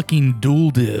whole... a fucking dual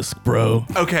disc, bro.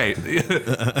 Okay.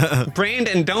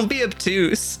 Brandon, don't be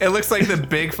obtuse. It looks like the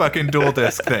big fucking dual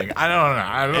disc thing. I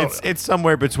don't know. It's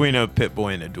somewhere between a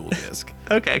Pip-Boy and a dual disc.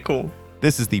 Okay, cool.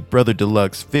 This is the Brother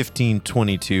Deluxe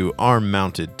 1522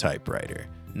 arm-mounted typewriter.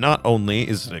 Not only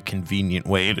is it a convenient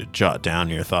way to jot down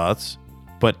your thoughts,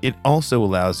 but it also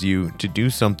allows you to do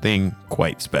something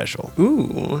quite special.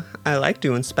 Ooh, I like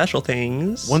doing special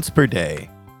things. Once per day,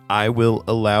 I will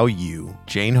allow you,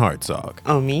 Jane Hartzog,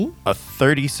 Oh, me? a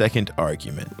 30-second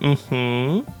argument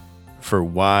Mm-hmm. for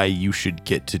why you should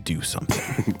get to do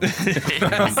something.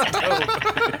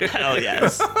 Hell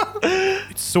yes.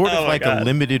 It's sort of Oh my like a God.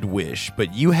 limited wish,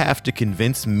 but you have to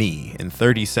convince me in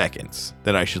 30 seconds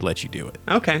that I should let you do it,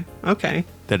 Okay.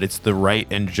 that it's the right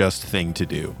and just thing to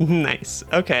do. Nice.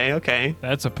 Okay.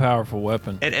 That's a powerful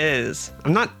weapon. It is.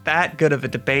 I'm not that good of a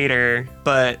debater,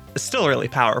 but it's still really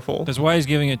powerful. That's why he's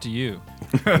giving it to you.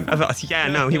 Yeah,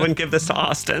 no, he wouldn't give this to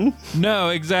Austin. No,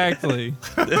 exactly.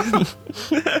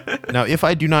 Now, if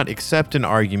I do not accept an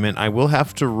argument, I will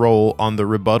have to roll on the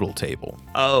rebuttal table,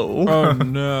 Oh. Oh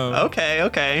no.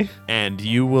 Okay. and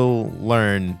you will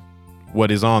learn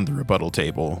what is on the rebuttal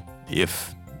table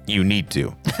if you need to.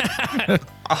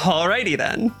 Alrighty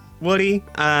then. Woody,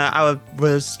 I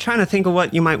was trying to think of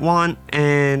what you might want,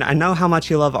 and I know how much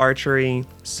you love archery,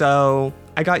 so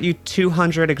I got you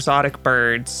 200 exotic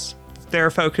birds. There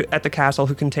are folk at the castle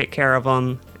who can take care of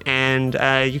them, and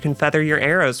you can feather your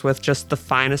arrows with just the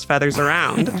finest feathers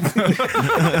around.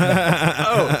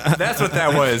 Oh, that's what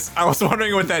that was. I was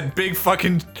wondering what that big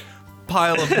fucking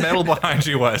pile of metal behind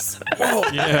you was.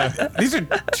 Yeah. These are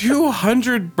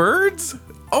 200 birds?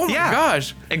 Oh my Yeah.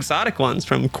 gosh. Exotic ones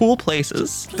from cool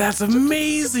places. That's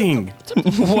amazing.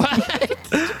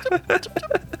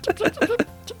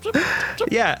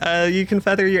 Yeah, you can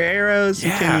feather your arrows.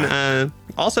 Yeah. You can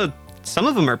also. Some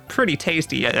of them are pretty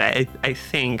tasty. I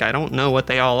think. I don't know what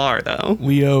they all are though.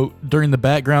 Leo, during the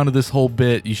background of this whole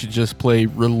bit, you should just play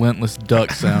relentless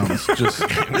duck sounds. Just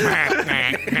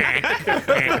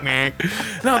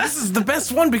No, this is the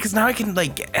best one because now I can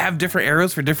like have different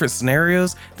arrows for different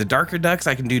scenarios. The darker ducks,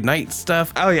 I can do night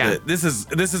stuff. Oh, yeah. This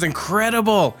is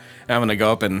incredible. I'm gonna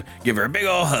go up and give her a big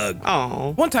ol' hug.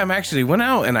 Oh, One time I actually went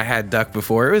out and I had duck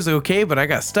before. It was okay, but I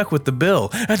got stuck with the bill.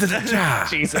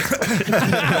 Jesus.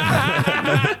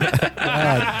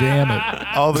 God damn it.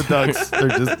 All the ducks are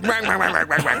just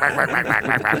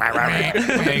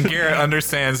And Garrett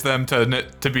understands them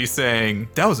to be saying,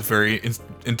 that was a very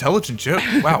intelligent joke.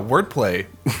 Wow, wordplay.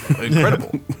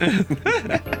 Incredible.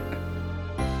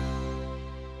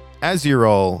 as you're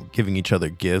all giving each other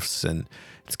gifts and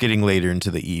it's getting later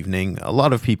into the evening, a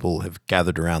lot of people have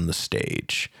gathered around the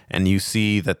stage, and you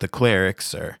see that the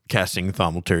clerics are casting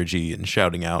thaumaturgy and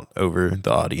shouting out over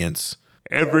the audience.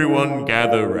 Everyone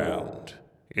gather round.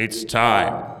 It's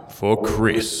time for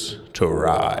Chris to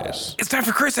rise. It's time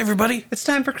for Chris, everybody. It's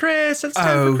time for Chris. It's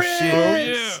time Oh for Chris.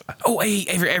 shit! Oh hey,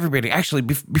 everybody! Actually,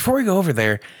 before we go over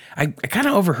there, I kind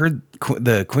of overheard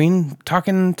the Queen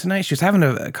talking tonight. She was having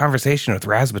a conversation with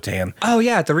Razbatan. Oh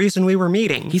yeah, the reason we were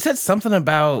meeting. He said something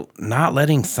about not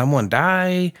letting someone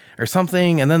die or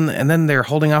something, and then they're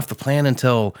holding off the plan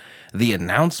until the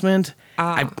announcement.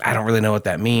 I don't really know what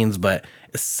that means, but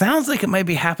it sounds like it might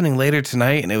be happening later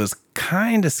tonight, and it was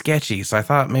kind of sketchy. So I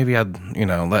thought maybe I'd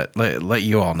let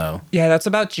you all know. Yeah, that's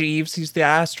about Jeeves. He's the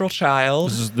astral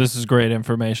child. This is great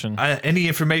information. Any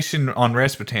information on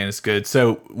Rasputin is good.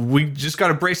 So we just got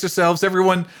to brace ourselves.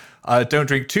 Everyone, don't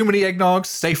drink too many eggnogs.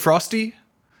 Stay frosty.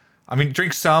 I mean,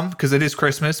 drink some because it is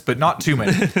Christmas, but not too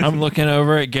many. I'm looking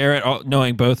over at Garrett,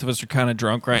 knowing both of us are kind of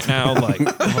drunk right now.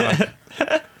 Like,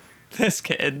 This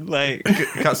kid, like,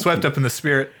 Got swept up in the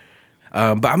spirit. But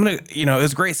I'm gonna, it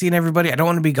was great seeing everybody. I don't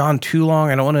want to be gone too long.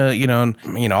 I don't want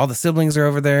to, all the siblings are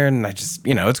over there, and I just,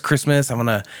 it's Christmas. I just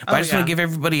want to give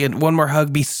everybody one more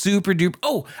hug. Be super duper.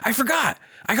 Oh, I forgot.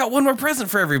 I got one more present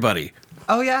for everybody.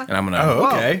 oh yeah. And I'm gonna. Oh,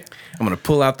 okay. I'm gonna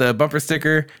pull out the bumper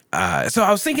sticker. So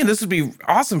I was thinking this would be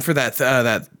awesome for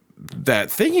that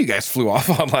thing you guys flew off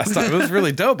on last time. It was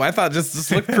really dope. I thought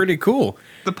this looked pretty cool.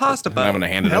 The pasta And I'm boat. gonna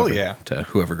hand it Hell over yeah. to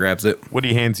whoever grabs it.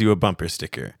 Woody hands you a bumper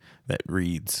sticker that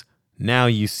reads, "Now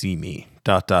you see me, ...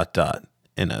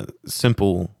 in a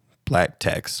simple black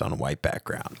text on a white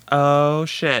background. Oh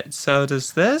shit. So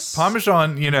does this?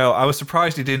 Parmesan, I was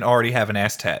surprised he didn't already have an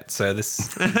ass tat, so this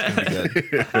is going to be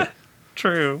good.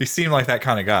 True. He seemed like that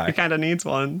kind of He guy. kind of needs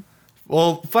one.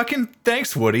 Well, fucking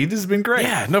thanks, Woody. This has been great.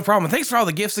 Yeah, no problem. Thanks for all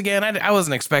the gifts again. I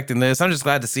wasn't expecting this. I'm just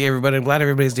glad to see everybody. I'm glad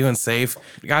everybody's doing safe.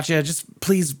 Gotcha. Just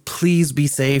please be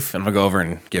safe. And I'm going to go over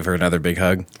and give her another big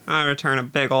hug. I return a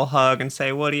big ol' hug and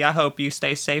say, Woody, I hope you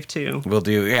stay safe too. We'll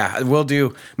do. Yeah, we'll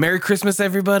do. Merry Christmas,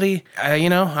 everybody.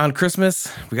 On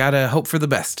Christmas, we got to hope for the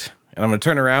best. And I'm going to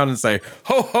turn around and say,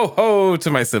 ho, ho, ho,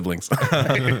 to my siblings.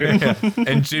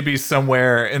 And Jibby's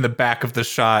somewhere in the back of the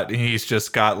shot, and he's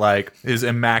just got like his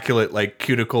immaculate like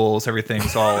cuticles,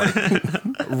 everything's all like,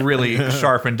 really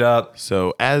sharpened up.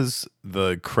 So as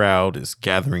the crowd is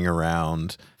gathering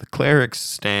around, the clerics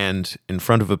stand in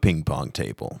front of a ping pong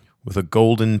table with a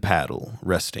golden paddle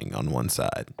resting on one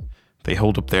side. They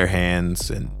hold up their hands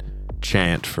and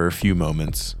chant for a few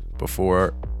moments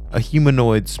before a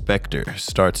humanoid specter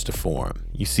starts to form.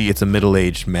 You see it's a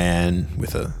middle-aged man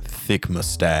with a thick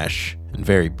mustache and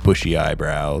very bushy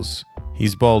eyebrows.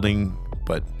 He's balding,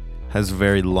 but has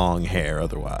very long hair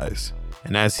otherwise.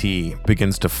 And as he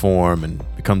begins to form and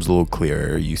becomes a little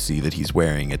clearer, you see that he's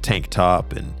wearing a tank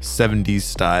top and 70s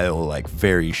style, like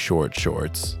very short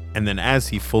shorts. And then as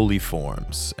he fully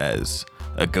forms as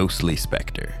a ghostly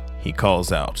specter, he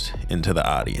calls out into the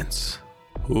audience,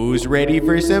 "Who's ready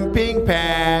for some ping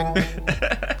pong?"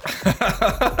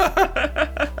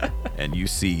 And you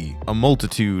see a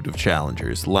multitude of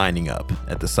challengers lining up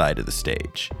at the side of the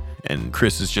stage. And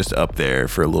Chris is just up there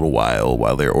for a little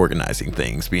while they're organizing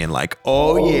things, being like,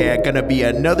 "Oh yeah, gonna be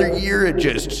another year of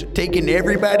just taking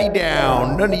everybody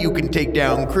down. None of you can take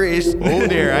down Chris. Oh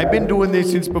there, I've been doing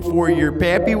this since before your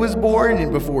pappy was born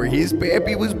and before his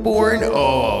pappy was born.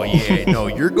 Oh yeah, no,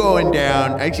 you're going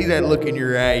down. I see that look in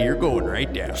your eye. You're going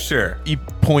right down." Sure. He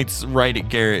points right at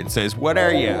Garrett and says, "What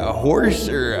are you, a horse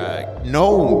or a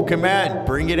gnome? Come on,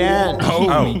 bring it on."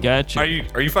 Oh, we got Are you.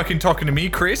 you fucking talking to me,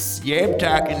 Chris? Yeah, I'm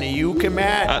talking to you. Come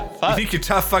on. You think you're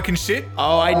tough fucking shit?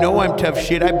 Oh, I know I'm tough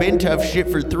shit. I've been tough shit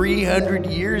for 300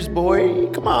 years, boy.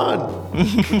 Come on.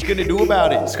 What you gonna do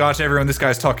about it? Scotch, everyone, this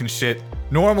guy's talking shit.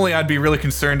 Normally, I'd be really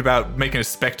concerned about making a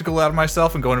spectacle out of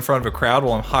myself and going in front of a crowd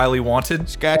while I'm highly wanted.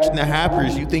 Scotch and the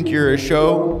Hoppers, you think you're a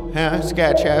show? Huh?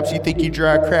 Scotch Hops, you think you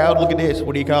draw a crowd? Look at this.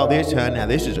 What do you call this, huh? Now,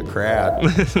 this is a crowd.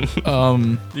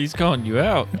 He's calling you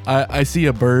out. I see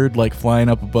a bird like flying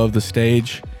up above the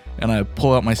stage, and I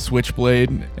pull out my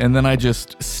switchblade, and then I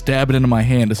just stab it into my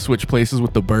hand to switch places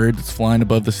with the bird that's flying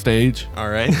above the stage, All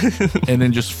right. and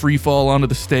then just free fall onto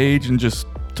the stage and just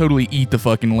totally eat the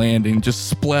fucking landing, just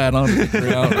splat onto the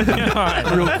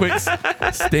ground real quick,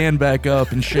 stand back up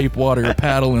and shape water a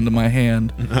paddle into my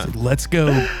hand. It's like, let's go.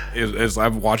 As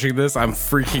I'm watching this, I'm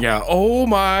freaking out. Oh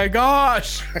my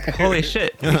gosh. Holy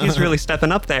shit. He's really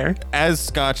stepping up there. As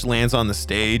Scotch lands on the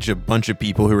stage, a bunch of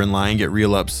people who are in line get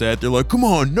real upset. They're like, "Come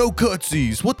on, no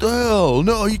cutsies. What the hell?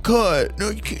 No, you cut. No,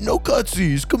 you can't. No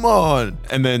cutsies. Come on."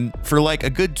 And then for like a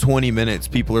good 20 minutes,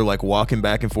 people are like walking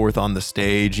back and forth on the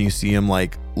stage. And you see them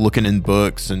like looking in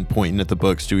books and pointing at the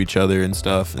books to each other and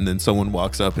stuff. And then someone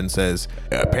walks up and says,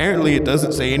 "Apparently it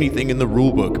doesn't say anything in the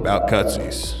rule book about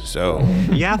cutsies. So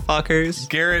Yeah, fuckers.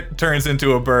 Garrett turns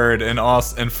into a bird and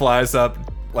flies up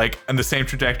like in the same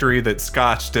trajectory that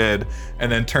Scotch did, and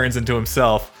then turns into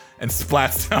himself and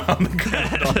splats down on the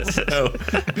ground also.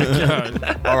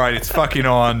 All right, it's fucking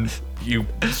on, you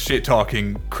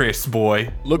shit-talking Chris boy.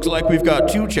 looks like we've got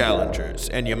two challengers.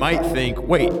 And you might think,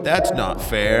 wait, that's not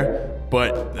fair.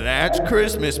 But that's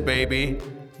Christmas, baby."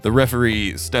 The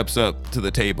referee steps up to the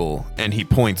table and he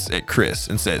points at Chris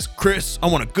and says, "Chris, I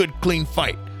want a good, clean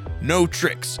fight. No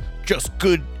tricks, just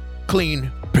good,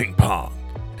 clean ping pong."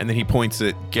 And then he points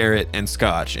at Garrett and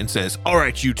Scotch and says, "All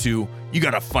right, you two, you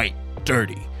gotta fight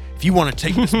dirty. If you want to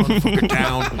take this motherfucker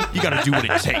down, you gotta do what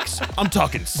it takes. I'm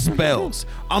talking spells.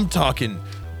 I'm talking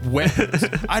weapons.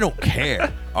 I don't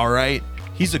care, all right?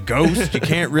 He's a ghost. You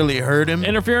can't really hurt him.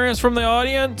 Interference from the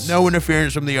audience? No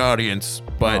interference from the audience,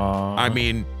 but I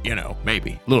mean, you know,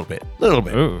 maybe a little bit.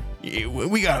 Ooh. Yeah,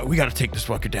 we got to take this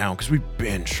fucker down because we've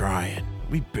been trying.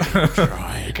 We've been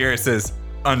trying. Garrett says,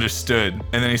 "Understood."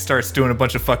 And then he starts doing a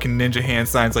bunch of fucking ninja hand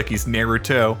signs like he's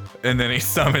Naruto. And then he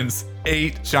summons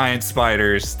 8 giant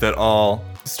spiders that all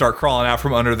start crawling out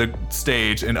from under the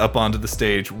stage and up onto the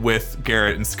stage with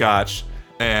Garrett and Scotch.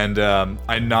 And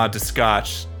I nod to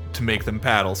Scotch to make them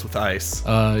paddles with ice.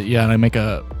 Yeah, and I make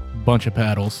a bunch of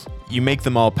paddles. You make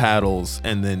them all paddles,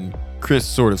 and then Chris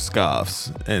sort of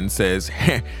scoffs and says,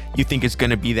 "Heh, you think it's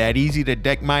gonna be that easy to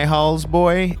deck my halls,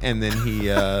 boy?" And then he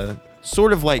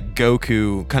sort of like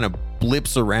Goku kind of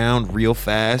blips around real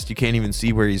fast. You can't even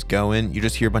see where he's going. You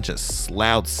just hear a bunch of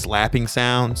loud slapping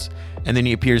sounds, and then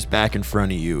he appears back in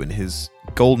front of you, and his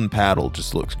golden paddle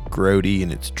just looks grody,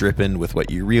 and it's dripping with what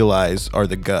you realize are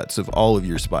the guts of all of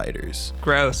your spiders.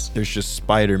 Gross. There's just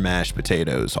spider mashed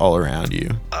potatoes all around you.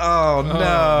 Oh no.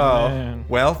 man.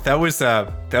 Well, that was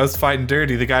fighting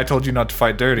dirty. The guy told you not to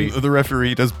fight dirty. The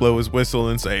referee does blow his whistle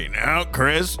and say, "Now,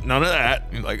 Chris, none of that."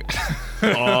 He's like,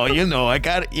 Oh, you know, you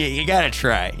gotta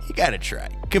try. You gotta try.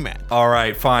 Come on. All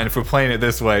right, fine. If we're playing it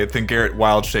this way, then Garrett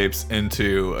wild shapes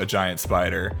into a giant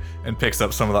spider and picks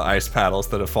up some of the ice paddles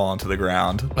that have fallen to the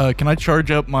ground. Can I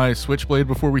charge up my switchblade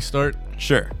before we start?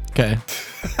 Sure. Okay.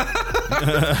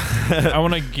 I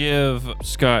want to give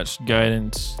Scotch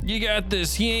guidance. You got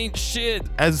this. He ain't shit.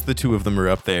 As the two of them are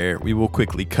up there, we will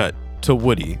quickly cut to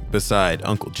Woody beside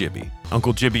Uncle Jibby.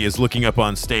 Uncle Jibby is looking up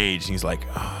on stage, and he's like,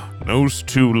 those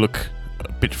two look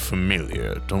a bit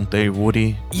familiar, don't they,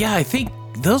 Woody? Yeah, I think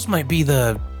those might be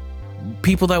the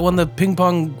people that won the ping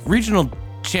pong regional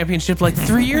championship like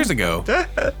 3 years ago. But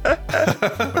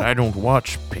I don't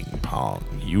watch ping pong,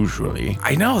 usually.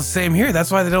 I know, same here.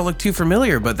 That's why they don't look too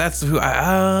familiar, but that's who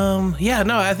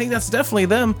I think that's definitely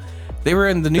them. They were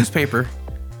in the newspaper.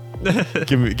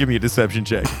 Give me a deception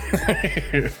check.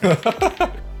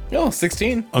 Oh,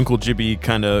 16. Uncle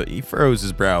Jibby he furrows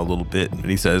his brow a little bit, and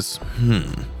he says,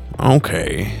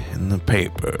 okay, in the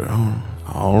paper.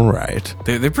 All right.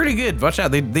 They're pretty good. Watch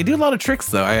out. They do a lot of tricks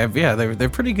though. They're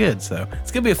pretty good. So it's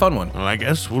gonna be a fun one. Well, I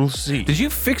guess we'll see. Did you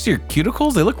fix your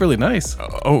cuticles? They look really nice.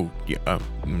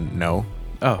 No.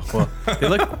 Oh well, they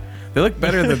look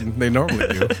better than they normally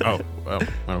do.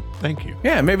 Well, thank you.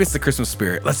 Yeah, maybe it's the Christmas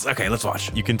spirit. Let's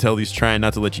watch. You can tell he's trying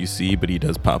not to let you see, but he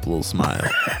does pop a little smile.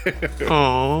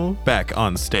 Aww. Back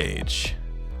on stage,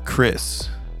 Chris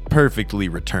perfectly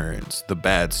returns the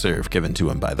bad serve given to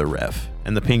him by the ref,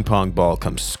 and the ping pong ball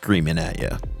comes screaming at you.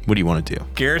 What do you want to do?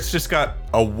 Garrett's just got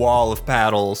a wall of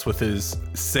paddles with his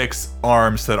 6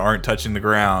 arms that aren't touching the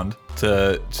ground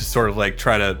to just sort of like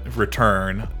try to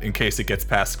return in case it gets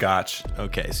past Scotch.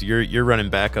 Okay, so you're running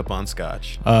back up on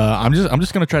Scotch. I'm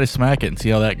just gonna try to smack it and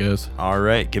see how that goes. All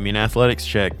right, give me an athletics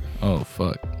check. Oh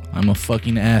fuck. I'm a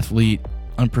fucking athlete.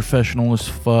 Unprofessional as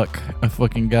fuck. I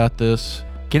fucking got this.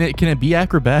 Can it be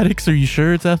acrobatics? Are you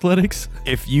sure it's athletics?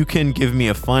 If you can give me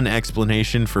a fun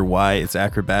explanation for why it's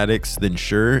acrobatics, then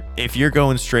sure. If you're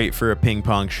going straight for a ping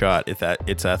pong shot,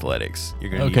 it's athletics.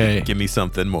 You're gonna need to give me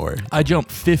something more. I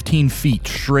jump 15 feet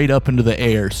straight up into the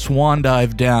air, swan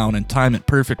dive down, and time it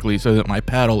perfectly so that my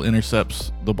paddle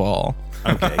intercepts the ball.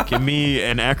 Okay, give me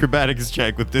an acrobatics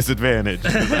check with disadvantage.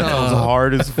 That was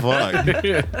hard as fuck.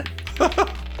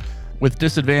 With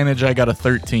disadvantage, I got a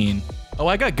 13. Oh,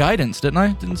 I got guidance, didn't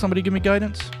I? Didn't somebody give me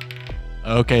guidance?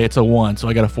 Okay, it's a 1, so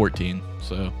I got a 14.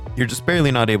 So You're just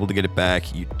barely not able to get it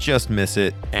back. You just miss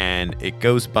it, and it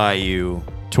goes by you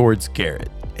towards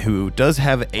Garrett, who does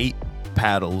have 8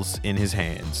 paddles in his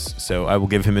hands, so I will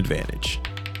give him advantage.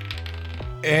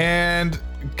 And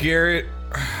Garrett,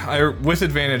 with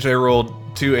advantage, I rolled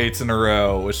 2 8s in a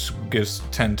row, which gives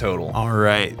 10 total. All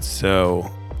right,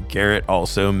 so Garrett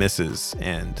also misses,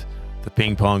 and the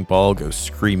ping pong ball goes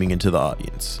screaming into the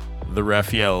audience. The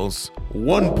ref yells,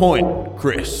 1 point,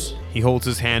 Chris. He holds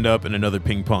his hand up and another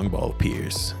ping pong ball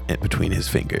appears between his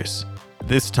fingers.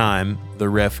 This time, the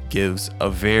ref gives a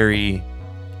very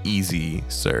easy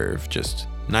serve, just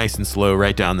nice and slow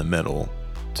right down the middle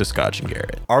to Scotch and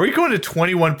Garrett. Are we going to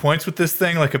 21 points with this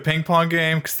thing like a ping pong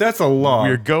game? Because that's a lot.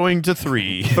 We're going to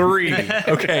 3. 3.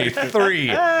 Okay,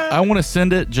 3. I want to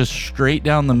send it just straight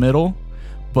down the middle,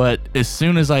 but as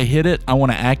soon as I hit it, I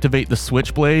want to activate the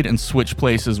switchblade and switch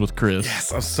places with Chris.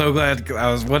 Yes, I'm so glad.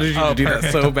 I wanted you to do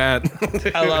that so bad.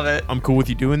 I love it. I'm cool with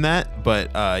you doing that, but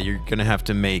you're going to have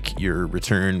to make your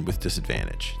return with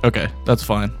disadvantage. Okay, that's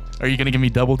fine. Are you going to give me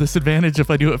double disadvantage if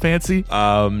I do it fancy?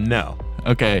 No.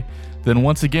 Okay, then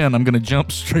once again, I'm going to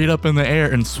jump straight up in the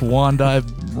air and swan dive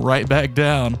right back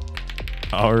down.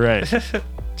 All right.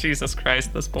 Jesus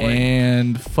Christ, this boy.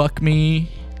 And fuck me,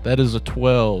 that is a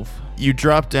 12. You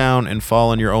drop down and fall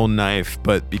on your own knife,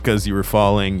 but because you were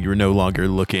falling, you were no longer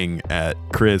looking at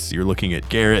Chris, you're looking at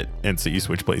Garrett, and so you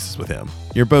switch places with him.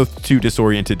 You're both too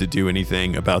disoriented to do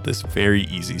anything about this very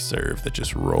easy serve that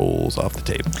just rolls off the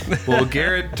table. Well,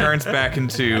 Garrett turns back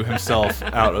into himself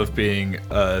out of being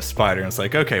a spider and it's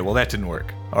like, okay, well, that didn't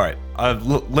work. All right,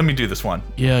 let me do this one.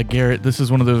 Yeah, Garrett, this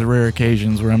is one of those rare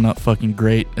occasions where I'm not fucking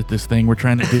great at this thing we're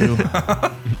trying to do.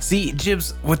 See,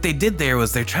 Jibs, what they did there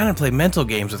was they're trying to play mental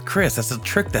games with Chris. That's a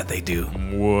trick that they do.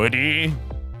 Woody,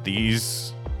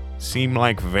 these seem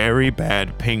like very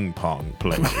bad ping pong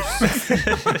players.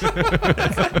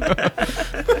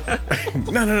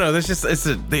 No. There's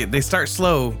just they start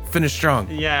slow, finish strong.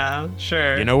 Yeah,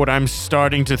 sure. You know what I'm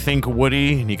starting to think,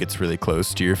 Woody? And he gets really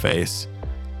close to your face.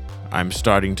 I'm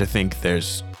starting to think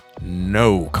there's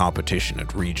no competition at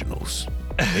regionals.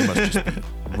 They must just be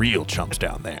real chumps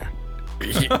down there.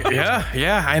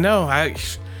 Yeah, I know. I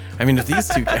mean, with these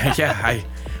two,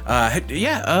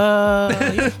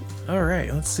 All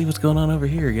right, let's see what's going on over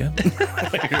here again.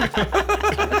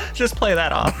 Just play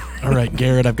that off. All right,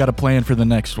 Garrett, I've got a plan for the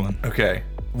next one. Okay.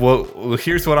 Well,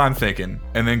 here's what I'm thinking.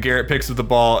 And then Garrett picks up the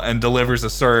ball and delivers a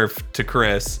serve to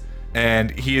Chris.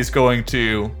 And he is going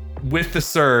to, with the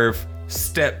serve,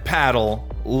 step paddle,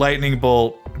 lightning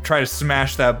bolt, try to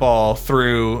smash that ball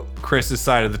through Chris's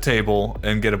side of the table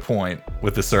and get a point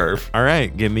with the serve. All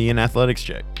right, give me an athletics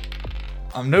check.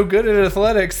 I'm no good at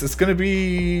athletics. It's going to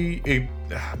be a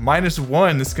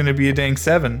 -1. It's going to be a dang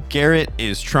 7. Garrett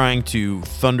is trying to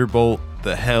thunderbolt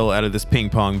the hell out of this ping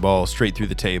pong ball straight through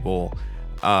the table,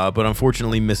 but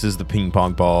unfortunately misses the ping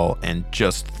pong ball and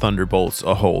just thunderbolts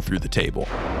a hole through the table.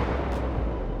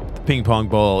 The ping pong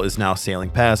ball is now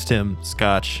sailing past him.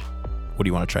 Scotch, what do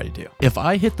you want to try to do? If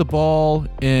I hit the ball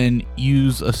and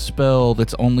use a spell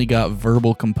that's only got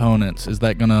verbal components, is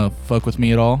that gonna fuck with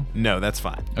me at all? No, that's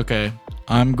fine. Okay.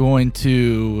 I'm going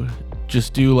to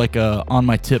just do like a on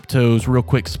my tiptoes, real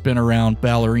quick spin around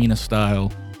ballerina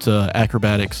style to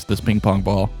acrobatics this ping pong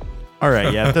ball. All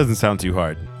right, yeah, it doesn't sound too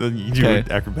hard. You do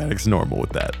Okay. acrobatics normal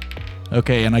with that.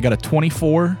 Okay, and I got a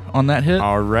 24 on that hit.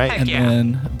 All right. And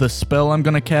then the spell I'm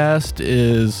going to cast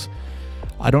is,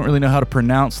 I don't really know how to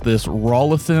pronounce this,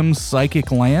 Rolithim's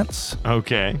Psychic Lance.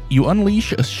 Okay. You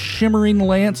unleash a shimmering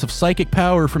lance of psychic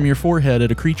power from your forehead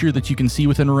at a creature that you can see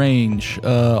within range.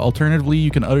 Alternatively, you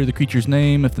can utter the creature's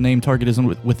name. If the name target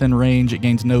isn't within range, it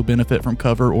gains no benefit from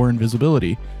cover or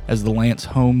invisibility as the lance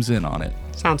homes in on it.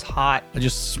 Sounds hot. I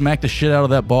just smack the shit out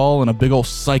of that ball and a big old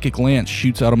psychic lance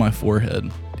shoots out of my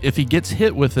forehead. If he gets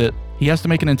hit with it, he has to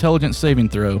make an intelligence saving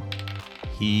throw.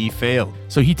 He failed.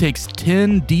 So he takes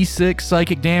 10 d6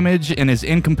 psychic damage and is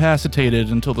incapacitated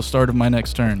until the start of my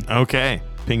next turn. Okay.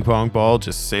 Ping pong ball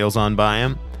just sails on by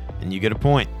him, and you get a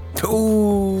point.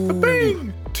 Ooh.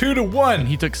 Bing! 2 to And 1.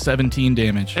 he took 17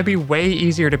 damage. It'd be way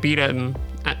easier to beat him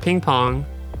at ping pong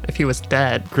if he was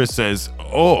dead. Chris says,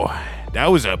 "Oh,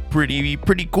 that was a pretty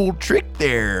cool trick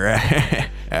there.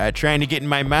 Trying to get in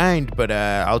my mind, but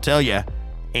I'll tell you,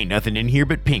 ain't nothing in here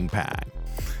but ping pong."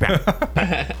 Bang, bang,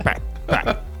 bang,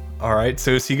 bang. All right,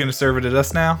 so is he going to serve it at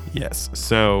us now? Yes.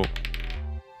 So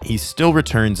he still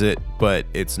returns it, but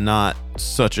it's not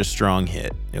such a strong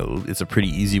hit. It's a pretty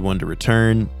easy one to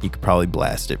return. You could probably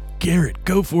blast it. Garrett,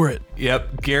 go for it.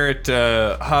 Yep, Garrett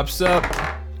hops up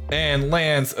and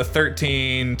lands a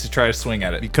 13 to try to swing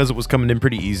at it. Because it was coming in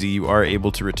pretty easy, you are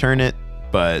able to return it,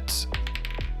 but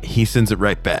he sends it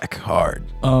right back hard.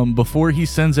 Before he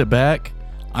sends it back,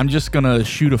 I'm just going to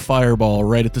shoot a fireball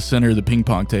right at the center of the ping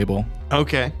pong table.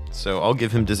 Okay. So I'll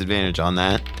give him disadvantage on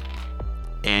that.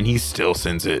 And he still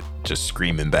sends it just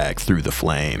screaming back through the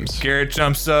flames. Garrett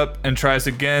jumps up and tries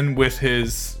again with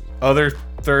his other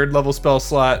 3rd level spell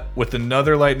slot with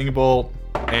another lightning bolt,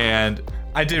 and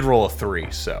I did roll a 3,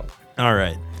 so. All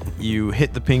right. You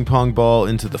hit the ping pong ball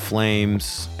into the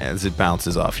flames as it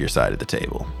bounces off your side of the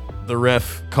table. The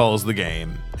ref calls the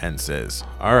game and says,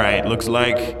 "All right, looks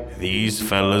like these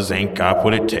fellas ain't got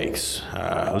what it takes.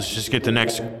 Let's just get the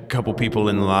next couple people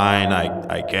in line,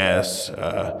 I guess."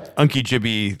 Unky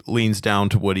Jibby leans down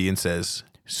to Woody and says,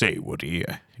 "Say, Woody,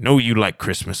 I know you like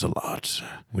Christmas a lot.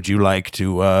 Would you like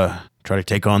to try to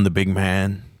take on the big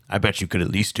man? I bet you could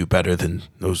at least do better than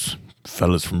those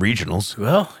fellas from regionals."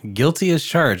 Well, guilty as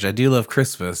charged. I do love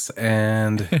Christmas,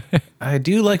 and I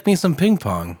do like me some ping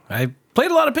pong. I played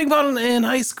a lot of ping pong in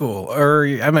high school, or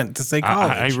I meant to say I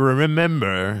college.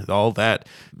 remember all that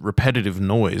repetitive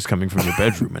noise coming from your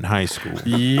bedroom in high school.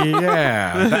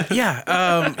 Yeah.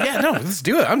 No, let's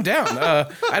do it. I'm down.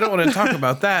 I don't want to talk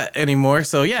about that anymore.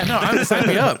 So yeah, no, sign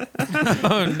me up.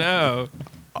 Oh no.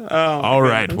 All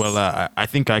right, well, I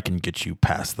think I can get you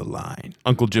past the line.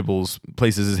 Uncle Jibbles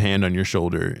places his hand on your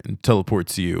shoulder and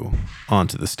teleports you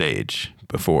onto the stage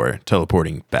before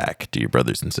teleporting back to your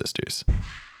brothers and sisters.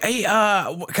 Hey,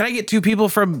 can I get 2 people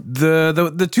from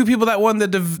the 2 people that won the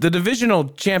divisional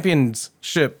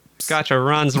championship? Gotcha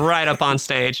runs right up on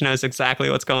stage, knows exactly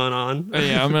what's going on.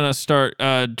 Yeah, I'm gonna start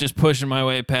just pushing my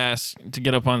way past to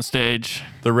get up on stage.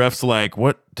 The ref's like,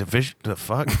 "What division? The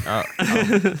fuck?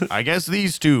 I guess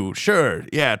these 2. Sure.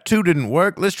 Yeah, 2 didn't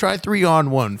work. Let's try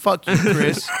 3-on-1. Fuck you,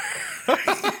 Chris."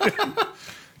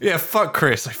 Yeah, fuck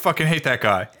Chris. I fucking hate that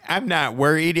guy. I'm not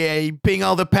worried. Ping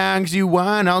all the pongs you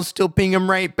want. I'll still ping them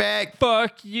right back.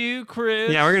 Fuck you,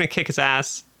 Chris. Yeah, we're gonna kick his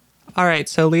ass. All right,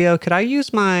 so Leo, could I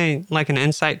use my an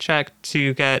insight check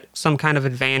to get some kind of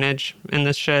advantage in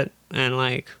this shit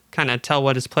and kind of tell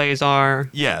what his plays are?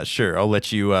 Yeah, sure. I'll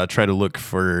let you try to look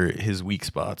for his weak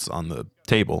spots on the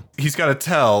table. He's got to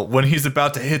tell when he's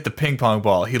about to hit the ping pong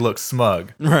ball, he looks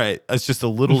smug. Right. It's just a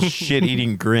little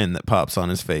shit-eating grin that pops on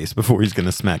his face before he's going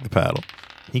to smack the paddle.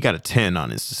 He got a 10 on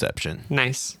his deception.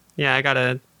 Nice. Yeah, I got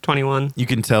a 21. You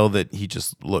can tell that he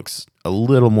just looks a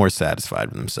little more satisfied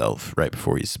with himself right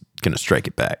before he's going to strike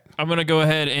it back. I'm going to go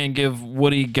ahead and give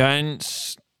Woody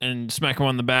guidance and smack him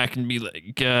on the back and be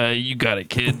like, you got it,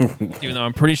 kid. Even though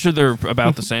I'm pretty sure they're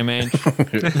about the same age.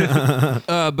 But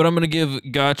I'm going to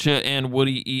give Gotcha and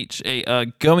Woody each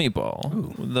a gummy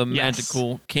ball. The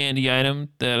magical candy item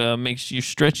that makes you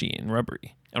stretchy and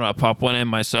rubbery. I'm going to pop one in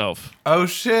myself. Oh,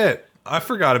 shit. I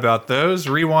forgot about those.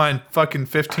 Rewind fucking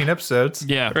 15 episodes.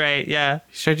 Yeah. Right, yeah.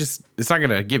 Should I just? It's not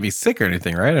gonna get me sick or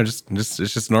anything, right? It's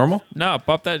just normal. No,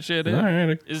 pop that shit in. All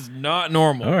right. It's not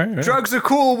normal. All right. Drugs are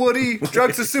cool, Woody.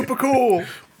 Drugs are super cool.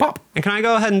 Pop. And can I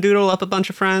go ahead and doodle up a bunch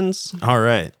of friends? All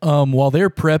right. While they're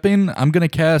prepping, I'm going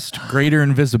to cast Greater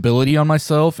Invisibility on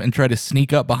myself and try to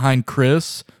sneak up behind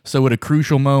Chris. So at a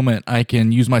crucial moment, I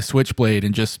can use my Switchblade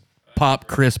and just pop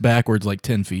Chris backwards like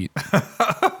 10 feet.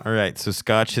 All right. So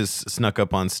Scotch has snuck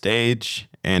up on stage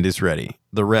and is ready.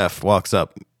 The ref walks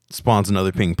up, spawns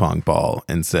another ping pong ball,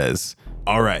 and says,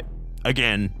 all right.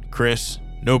 Again, Chris,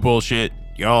 no bullshit.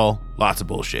 Y'all, lots of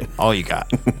bullshit. All you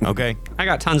got. Okay? I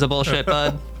got tons of bullshit,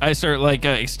 bud. I start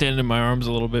extending my arms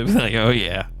a little bit, like, oh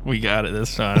yeah, we got it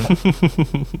this time.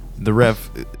 The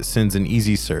ref sends an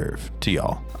easy serve to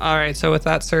y'all. All right, so with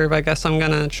that serve, I guess I'm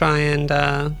going to try and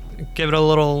give it a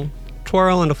little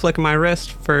twirl and a flick of my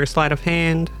wrist for sleight of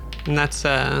hand. And that's,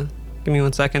 give me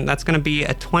 1 second. That's going to be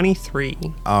a 23.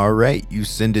 All right. You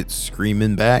send it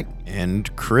screaming back,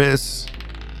 and Chris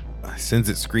sends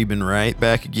it screaming right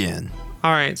back again.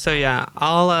 All right, so yeah,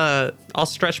 I'll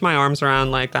stretch my arms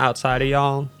around like the outside of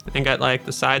y'all and get like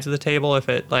the sides of the table if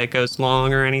it like goes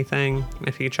long or anything.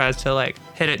 If he tries to like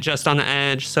hit it just on the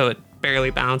edge so it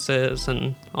barely bounces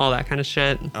and all that kind of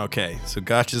shit. Okay. So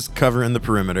Gotcha's covering the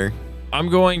perimeter. I'm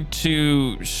going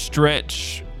to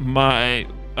stretch my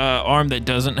arm that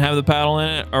doesn't have the paddle in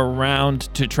it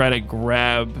around to try to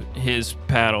grab his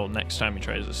paddle next time he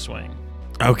tries to swing.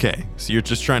 Okay. So you're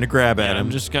just trying to grab at him.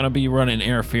 I'm just going to be running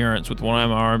interference with one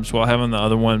of my arms while having the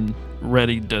other one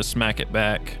ready to smack it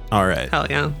back. All right. Hell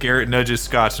yeah. Garrett nudges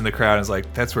Scotch in the crowd and is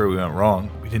like, that's where we went wrong.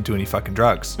 We didn't do any fucking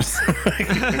drugs.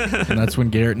 And that's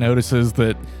when Garrett notices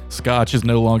that Scotch is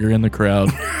no longer in the crowd.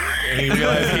 And he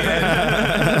realized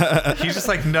he just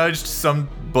like nudged some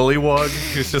bullywug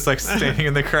who's just like standing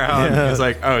in the crowd. Yeah. He's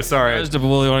like, oh, sorry. There's the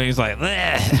bully one. He's like,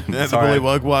 "Bleh." The Sorry.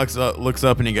 bullywug walks up, looks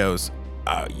up, and he goes,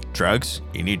 drugs?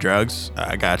 You need drugs?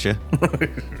 I gotcha.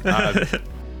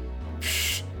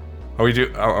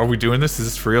 Are we doing this? Is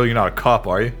this for real? You're not a cop,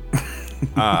 are you?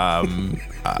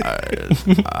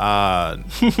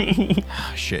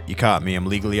 Shit, you caught me. I'm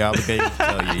legally obligated to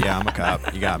tell you. Yeah, I'm a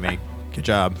cop. You got me. Good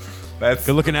job. That's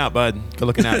Good looking out, bud. Good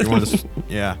looking out. You're one of the...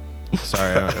 Yeah.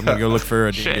 Sorry, I'm gonna go look for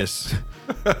a dingus.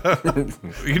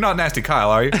 You're not Nasty Kyle,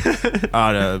 are you?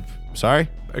 Sorry?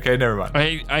 Okay, never mind.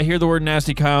 I hear the word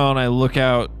Nasty Kyle and I look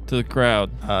out to the crowd.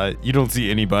 You don't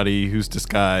see anybody who's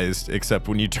disguised, except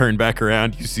when you turn back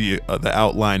around, you see the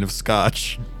outline of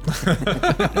Scotch. A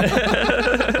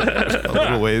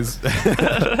little ways.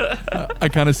 I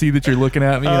kind of see that you're looking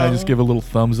at me, and I just give a little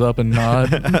thumbs up and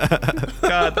nod.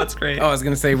 God, that's great. Oh, I was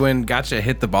gonna say when Gotcha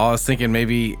hit the ball, I was thinking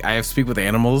maybe I have to speak with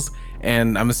animals,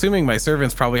 and I'm assuming my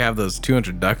servants probably have those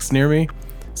 200 ducks near me.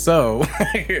 So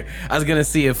I was gonna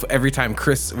see if every time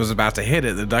Chris was about to hit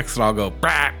it, the ducks would all go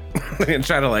 "Brah!" and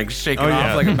try to like shake it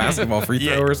off like a basketball free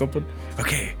throw or something.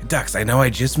 Okay, ducks, I know I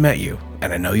just met you,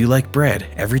 and I know you like bread.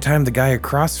 Every time the guy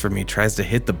across from me tries to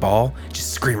hit the ball,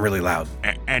 just scream really loud.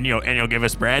 And you'll give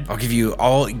us bread? I'll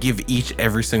give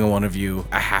every single one of you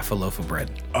a half a loaf of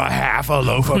bread. A half a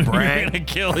loaf of You're bread? gonna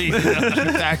kill these.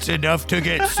 That's enough to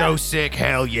get so sick,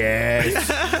 hell yes.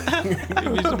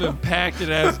 Give me some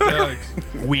impacted ass ducks.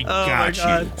 We got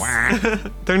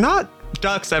you. They're not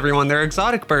ducks, everyone. They're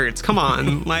exotic birds. Come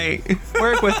on, like,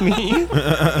 work with me.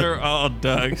 They're all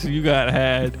ducks. You got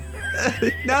had.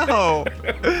 No.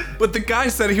 But the guy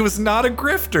said he was not a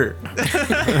grifter.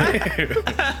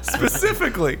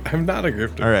 Specifically. I'm not a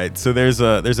grifter. All right, so there's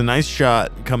a nice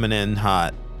shot coming in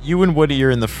hot. You and Woody are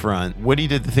in the front. Woody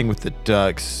did the thing with the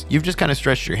ducks. You've just kind of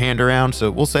stretched your hand around, so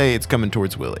we'll say it's coming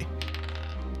towards Willie.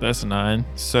 That's a 9.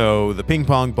 So the ping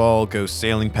pong ball goes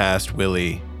sailing past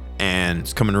Willie, and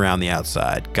it's coming around the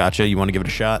outside. Gotcha, you want to give it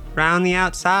a shot? Round the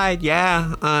outside,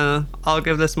 yeah. I'll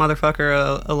give this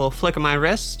motherfucker a little flick of my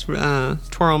wrist,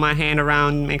 twirl my hand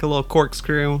around, make a little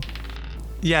corkscrew.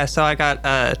 Yeah, so I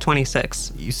got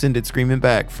 26. You send it screaming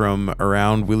back from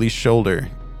around Willie's shoulder,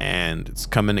 and it's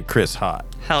coming at Chris hot.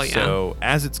 Hell yeah. So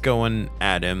as it's going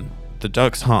at him, the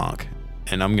ducks honk,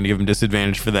 and I'm going to give him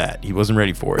disadvantage for that. He wasn't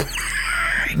ready for it.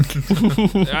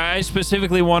 I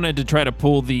specifically wanted to try to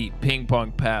pull the ping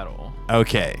pong paddle.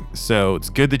 Okay, so it's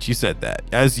good that you said that.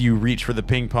 As you reach for the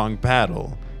ping pong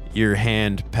paddle, your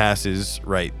hand passes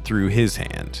right through his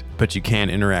hand, but you can't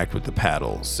interact with the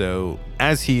paddle. So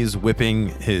as he is whipping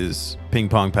his ping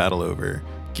pong paddle over,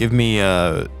 give me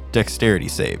a dexterity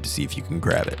save to see if you can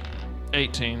grab it.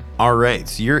 18. All right,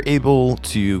 so you're able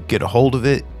to get a hold of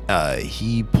it.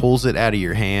 He pulls it out of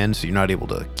your hand, so you're not able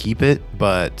to keep it.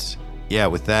 But yeah,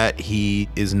 with that, he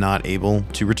is not able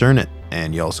to return it,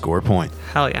 and y'all score a point.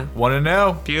 Hell yeah. Want to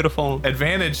know? Beautiful.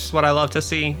 Advantage. That's what I love to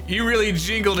see. You really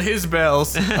jingled his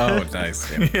bells. Oh, nice.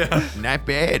 Yeah. Yeah. Not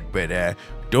bad, but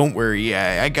don't worry,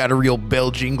 I got a real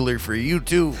bell jingler for you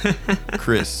too.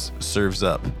 Chris serves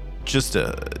up. Just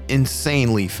a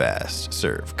insanely fast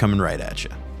serve coming right at you.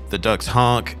 The ducks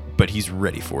honk, but he's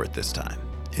ready for it this time.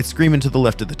 It's screaming to the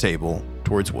left of the table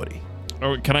towards Woody.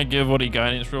 Oh, can I give Woody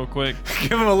guidance real quick?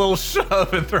 Give him a little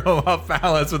shove and throw him off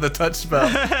balance with a touch spell.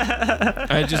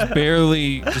 I just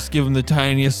barely just give him the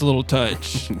tiniest little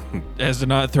touch as to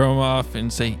not throw him off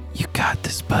and say, "You got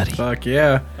this, buddy." Fuck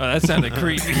yeah. Oh, that sounded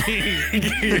creepy.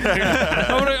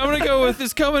 I'm gonna go with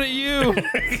this coming at you.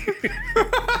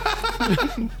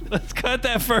 Let's cut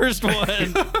that first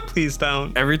one. Please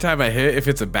don't. Every time I hit, if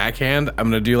it's a backhand, I'm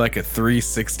going to do like a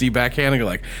 360 backhand and go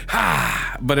like,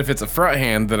 ha. But if it's a front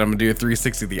hand, then I'm going to do a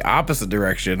 360 the opposite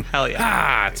direction. Hell yeah.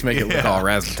 Ha, to make it look all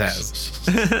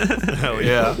razzmatazz. Hell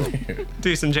yeah.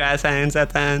 Do some jazz hands at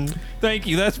the end. Thank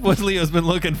you. That's what Leo's been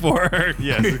looking for.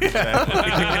 Yes, exactly.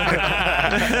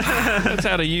 That's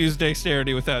how to use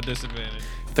dexterity without disadvantage.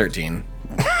 13.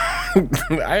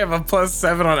 I have a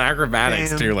 +7 on acrobatics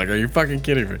Damn. too. Like, are you fucking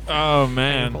kidding me? Oh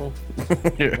man.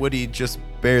 Woody just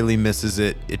barely misses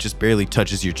it. It just barely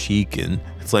touches your cheek, and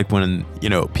it's like when,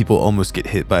 people almost get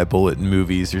hit by a bullet in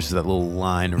movies. There's just that little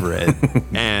line of red.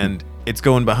 And it's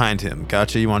going behind him.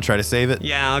 Gotcha, you want to try to save it?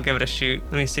 Yeah, I'll give it a shoot.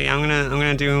 Let me see. I'm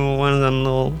gonna do one of them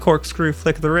little corkscrew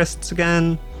flick of the wrists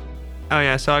again. Oh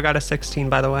yeah, so I got a 16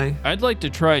 by the way. I'd like to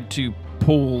try to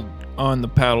pull on the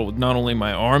paddle with not only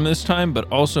my arm this time, but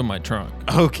also my trunk.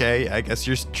 Okay, I guess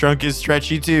your trunk is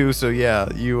stretchy too, so yeah,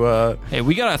 you, Hey,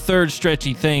 we got a third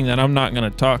stretchy thing that I'm not going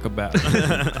to talk about.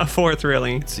 A fourth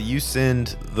really. So you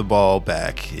send the ball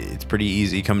back. It's pretty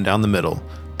easy coming down the middle.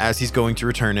 As he's going to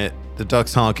return it, the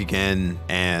ducks honk again,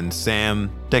 and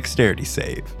Sam, dexterity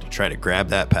save to try to grab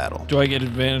that paddle. Do I get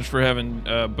advantage for having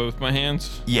both my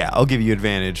hands? Yeah, I'll give you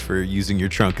advantage for using your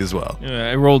trunk as well.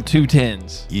 I rolled 2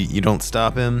 10s. You don't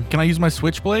stop him. Can I use my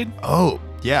switchblade? Oh,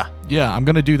 yeah. Yeah, I'm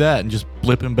gonna do that and just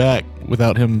blip him back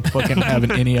without him fucking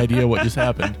having any idea what just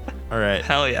happened. All right.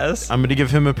 Hell yes. I'm gonna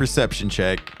give him a perception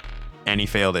check, and he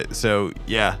failed it. So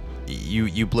yeah,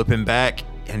 you blip him back,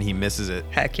 and he misses it.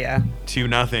 Heck yeah.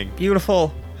 2-0.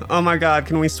 Beautiful. Oh my god,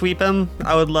 can we sweep him?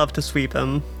 I would love to sweep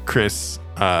him. Chris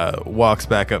walks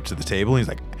back up to the table. And he's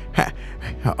like, ha,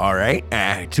 all right,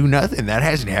 2-0. That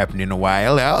hasn't happened in a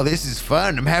while. Oh, this is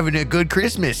fun. I'm having a good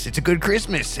Christmas. It's a good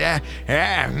Christmas. Yeah,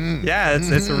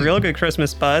 it's a real good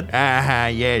Christmas, bud.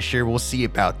 Yeah, sure. We'll see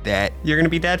about that. You're gonna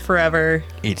be dead forever.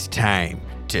 It's time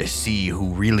to see who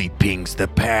really pings the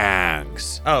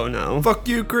pangs. Oh no. Fuck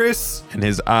you, Chris. And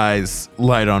his eyes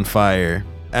light on fire,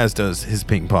 as does his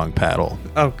ping pong paddle.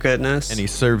 Oh goodness. And he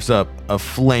serves up a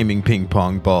flaming ping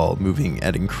pong ball moving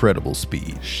at incredible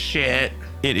speed. Shit.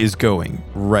 It is going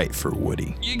right for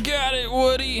Woody. You got it,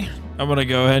 Woody. I'm going to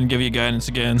go ahead and give you guidance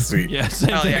again. Sweet. Yeah, same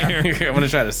Hell thing yeah. here. I'm gonna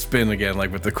try to spin again,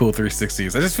 like with the cool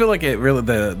 360s. I just feel like it really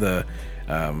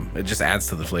it just adds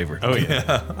to the flavor. Oh,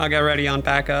 yeah. I'll get ready on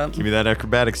backup. Give me that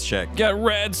acrobatics check. Got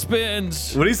rad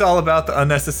spins. Woody's all about the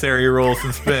unnecessary rolls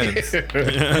and spins.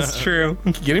 That's true.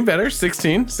 Getting better.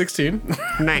 16.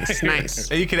 Nice, nice.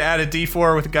 You could add a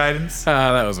D4 with guidance.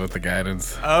 That was with the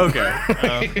guidance. Okay.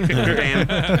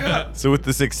 Damn. So with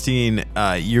the 16,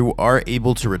 you are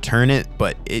able to return it,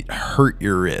 but it hurt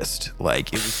your wrist. Like,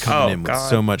 it was coming in with God.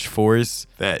 so much force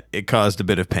that it caused a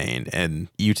bit of pain, and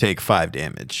you take 5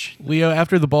 damage. Leo,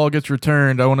 after the ball gets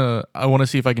returned, I wanna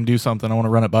see if I can do something. I wanna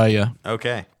run it by you.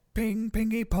 Okay. Ping,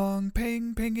 pingy, pong,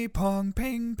 ping, pingy, pong,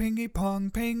 ping, pingy, pong,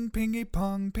 ping, pingy,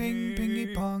 pong, ping,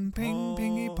 pingy, pong, ping,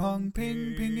 pingy, pong,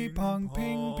 ping, pingy, pong,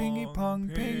 ping, pingy, pong,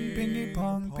 ping, pingy,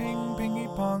 pong, ping,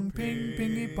 pingy, pong, ping,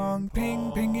 pingy, pong,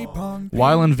 ping, pingy, pong.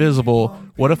 While invisible,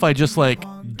 what if I just like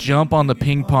jump on the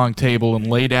ping pong table and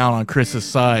lay down on Chris's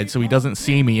side so he doesn't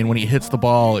see me, and when he hits the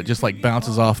ball, it just like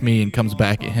bounces off me and comes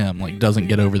back at him, like doesn't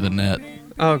get over the net.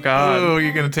 Oh god. Oh,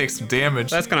 you're gonna take some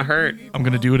damage. That's gonna hurt. I'm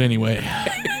gonna do it anyway.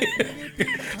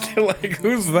 Like,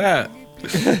 who's that?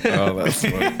 Oh, that's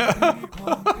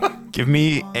funny. Give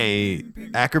me a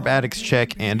acrobatics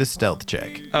check and a stealth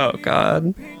check. Oh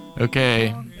god.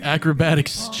 Okay,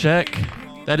 acrobatics check.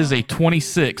 That is a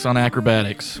 26 on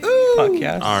acrobatics. Ooh, Fuck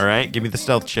yes. All right, give me the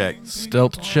stealth check.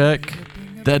 Stealth check.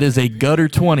 That is a gutter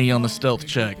 20 on the stealth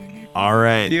check. All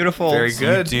right. Beautiful. Very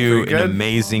good. You do Very an good.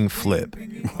 amazing flip.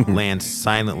 Land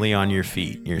silently on your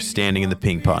feet. You're standing in the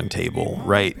ping pong table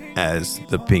right as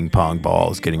the ping pong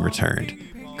ball is getting returned.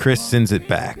 Chris sends it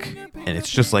back, and it's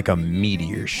just like a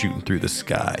meteor shooting through the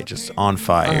sky, just on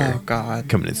fire. Oh, God.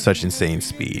 Coming at such insane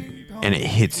speed. And it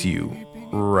hits you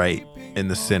right in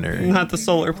the center. Not the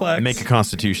solar plex. Make a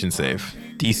constitution save.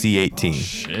 DC 18.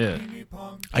 Shit.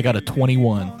 I got a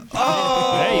 21.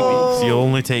 So you'll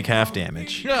only take half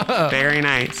damage. Very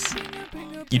nice.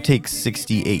 You take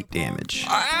 68 damage.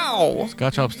 Ow!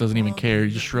 Scotch Hops doesn't even care.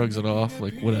 He just shrugs it off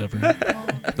like, whatever.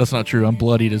 That's not true. I'm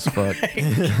bloodied as fuck.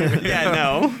 Yeah,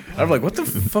 no. I'm like, what the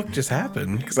fuck just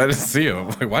happened? Because I didn't see him.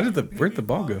 I'm like, where'd the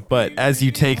ball go? But as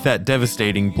you take that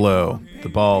devastating blow, the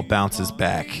ball bounces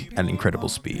back at incredible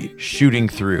speed, shooting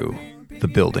through the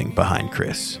building behind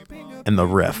Chris. And the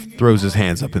ref throws his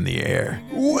hands up in the air.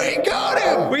 We got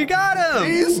him! We got him!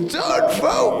 He's done,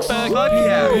 folks! Fuck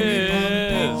yeah.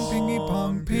 Pingy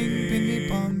pong, ping, pingy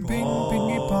pong, ping,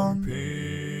 pingy pong.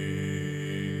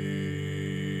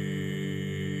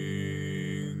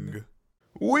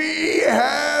 We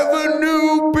have a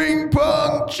new ping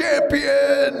pong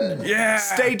champion! Yeah.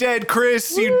 Stay dead,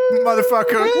 Chris, you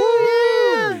motherfucker.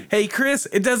 Hey, Chris,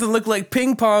 it doesn't look like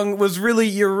ping pong was really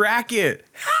your racket.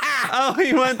 Oh,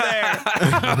 he went there.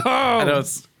 I know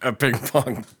it's a ping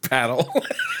pong paddle.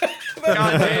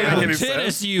 God damn.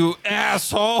 Tennis, you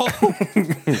asshole.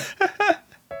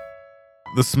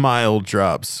 The smile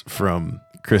drops from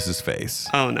Chris's face.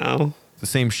 Oh, no. The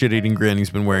same shit-eating grin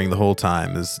he's been wearing the whole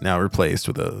time is now replaced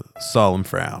with a solemn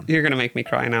frown. You're going to make me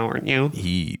cry now, aren't you?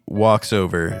 He walks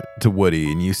over to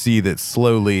Woody, and you see that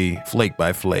slowly, flake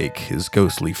by flake, his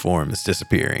ghostly form is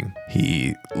disappearing.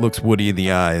 He looks Woody in the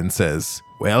eye and says,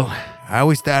 "Well, I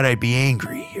always thought I'd be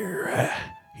angry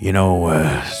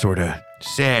or, sort of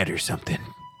sad or something.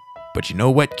 But you know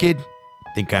what, kid?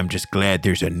 Think I'm just glad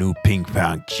there's a new ping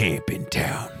pong champ in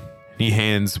town." He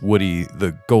hands Woody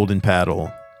the golden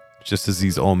paddle just as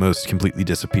he's almost completely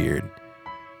disappeared.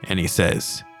 And he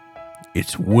says,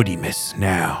 "It's Woody Miss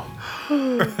now."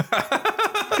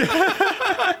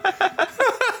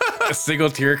 A single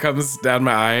tear comes down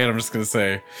my eye, and I'm just gonna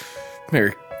say,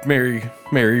 Mary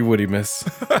Woody Miss.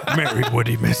 Merry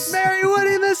Woody Miss. Merry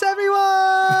Woody Miss,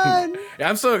 everyone!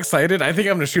 I'm so excited. I think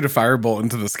I'm gonna shoot a firebolt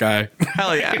into the sky.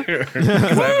 Hell yeah. 'Cause I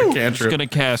have a Just cantrip. gonna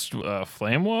cast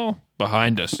flame wall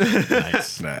behind us.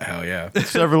 Nice. Nah, hell yeah.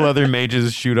 Several other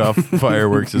mages shoot off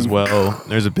fireworks as well.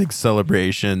 There's a big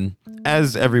celebration.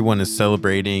 As everyone is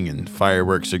celebrating and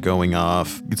fireworks are going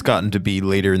off, it's gotten to be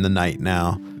later in the night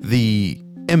now. The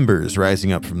embers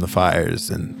rising up from the fires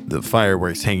and the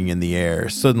fireworks hanging in the air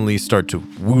suddenly start to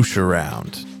whoosh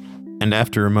around. And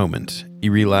after a moment,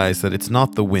 you realize that it's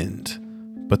not the wind,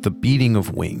 but the beating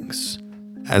of wings,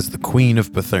 as the Queen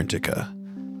of Patherntica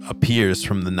appears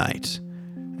from the night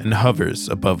and hovers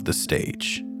above the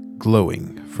stage,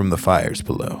 glowing from the fires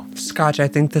below. Scotch, I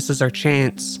think this is our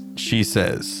chance. She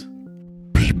says,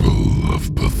 People of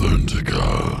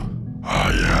Patherntica,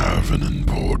 I have an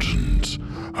important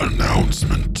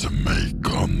announcement to make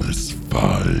on this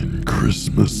fine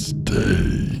Christmas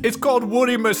day. It's called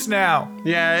Woodymus now.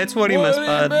 Yeah, it's Woody Miss,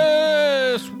 bud.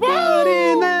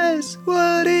 Woody Miss!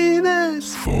 Woody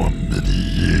Miss! For many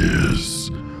years,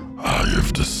 I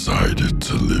have decided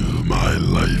to live my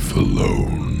life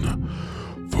alone,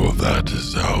 for that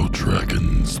is how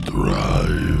dragons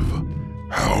thrive.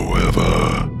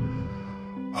 However,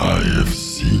 I have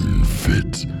seen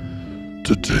fit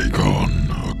to take on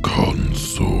a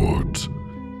consort.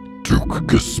 Duke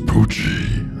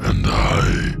Gaspucci and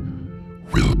I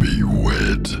will be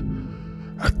wed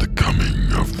at the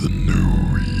coming of the new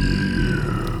year.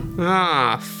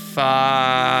 Ah,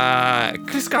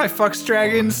 fuck. This guy fucks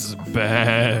dragons.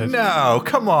 Bad. No,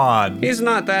 come on. He's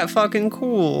not that fucking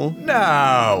cool.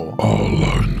 No. All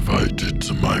are invited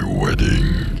to my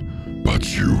wedding,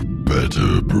 but you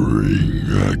better bring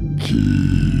a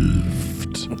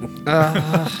gift.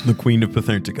 the Queen of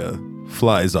Patherntica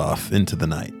flies off into the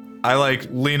night. I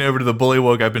lean over to the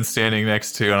bullywug I've been standing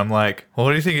next to, and I'm like, well,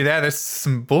 what do you think of that? That's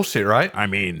some bullshit, right? I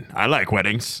mean, I like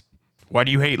weddings. Why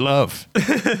do you hate love?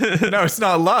 No, it's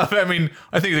not love. I mean,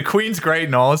 I think the queen's great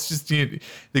and all. It's just the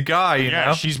guy, you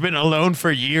know? she's been alone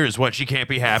for years. What, she can't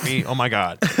be happy? Oh my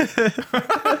God.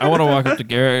 I want to walk up to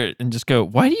Garrett and just go,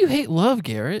 "Why do you hate love,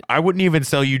 Garrett?" I wouldn't even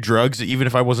sell you drugs even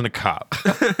if I wasn't a cop.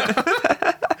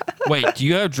 Wait, do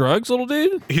you have drugs, little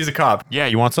dude? He's a cop. Yeah,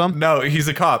 you want some? No, he's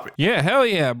a cop. Yeah, hell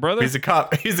yeah, brother. He's a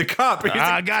cop. He's a cop.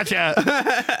 Gotcha.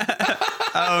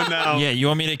 Oh, no. Yeah, you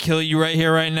want me to kill you right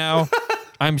here, right now?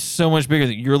 I'm so much bigger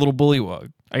than you're a little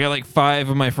bullywug. I got like 5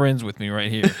 of my friends with me right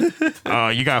here. Oh,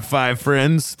 you got 5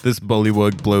 friends? This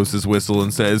bullywug blows his whistle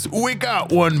and says, "We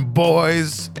got one,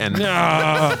 boys!" And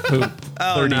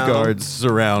 30 guards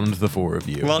surround the 4 of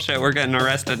you. Well, shit, we're getting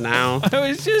arrested now. I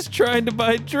was just trying to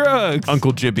buy drugs.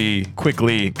 Uncle Jibby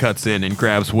quickly cuts in and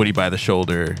grabs Woody by the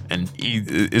shoulder, and he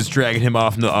is dragging him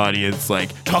off in the audience like,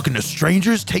 "Talking to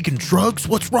strangers? Taking drugs?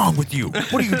 What's wrong with you?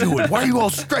 What are you doing? Why are you all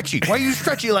stretchy? Why are you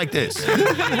stretchy like this?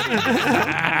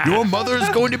 Your mother's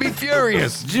going to be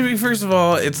furious." Jimmy, first of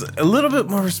all, it's a little bit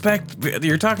more respect.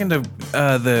 You're talking to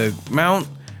the Mount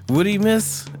Woody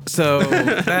Miss, so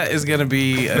that is going to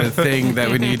be a thing that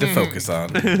we need to focus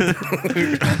on.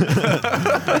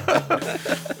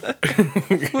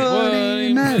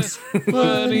 Woody miss.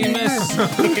 Woody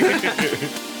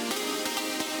miss.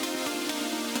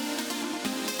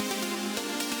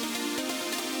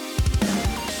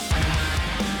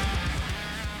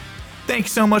 Thank you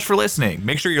so much for listening.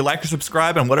 Make sure you like or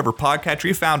subscribe on whatever podcatcher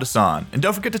you found us on. And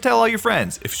don't forget to tell all your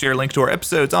friends. If you share a link to our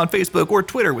episodes on Facebook or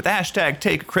Twitter with hashtag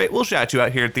 #TakeACrit, we'll shout you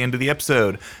out here at the end of the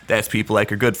episode. That's people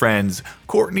like our good friends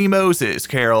Courtney Moses,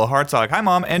 Carol Hartzog, hi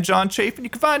Mom, and John Chafin. You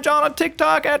can find John on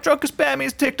TikTok at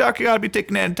Drunkaspammies. TikTok you gotta be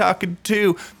taking and talking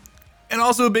to. And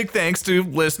also a big thanks to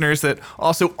listeners that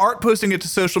also aren't posting it to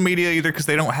social media either because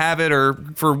they don't have it or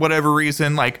for whatever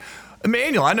reason. Like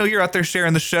Emmanuel, I know you're out there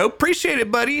sharing the show. Appreciate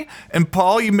it, buddy. And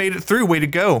Paul, you made it through. Way to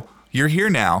go. You're here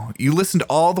now. You listened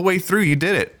all the way through. You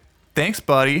did it. Thanks,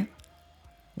 buddy.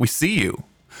 We see you.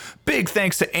 Big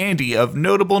thanks to Andy of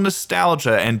Notable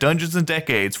Nostalgia and Dungeons and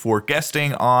Decades for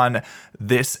guesting on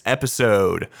this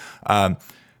episode.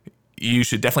 You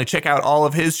should definitely check out all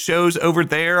of his shows over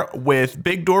there with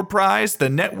Big Door Prize, the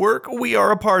network we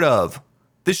are a part of.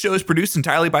 This show is produced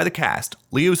entirely by the cast.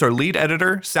 Leo is our lead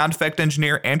editor, sound effect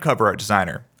engineer, and cover art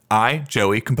designer. I,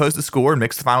 Joey, composed the score and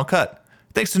mixed the final cut.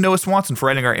 Thanks to Noah Swanson for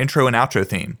writing our intro and outro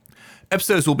theme.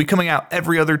 Episodes will be coming out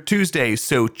every other Tuesday,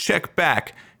 so check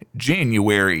back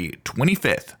January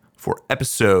 25th for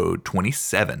episode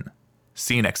 27.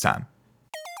 See you next time.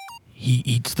 He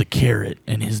eats the carrot,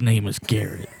 and his name is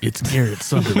Garrett. It's Garrett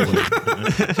Sunderwood.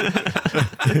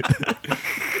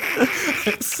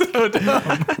 So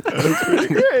dumb. That's pretty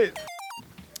great.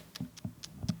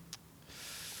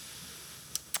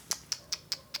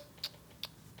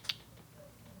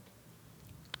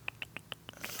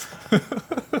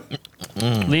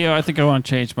 Leo, I think I want to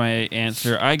change my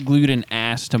answer. I glued an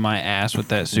ass to my ass with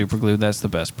that super glue. That's the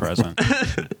best present.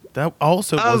 That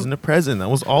also wasn't a present. That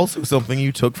was also something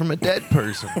you took from a dead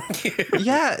person.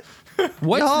 Yeah.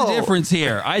 What's the difference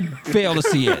here? I fail to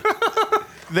see it.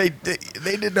 They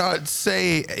did not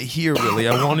say, "Here, Willie,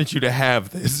 I wanted you to have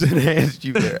this," and handed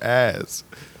you their ass.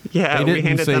 Yeah, They we didn't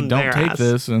handed say, them "Don't their take ass.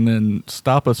 this," and then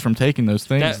stop us from taking those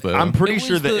things, That- though. I'm pretty It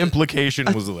sure was the the-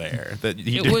 implication was there that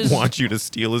he It didn't was- want you to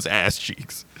steal his ass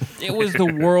cheeks. It was the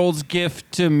world's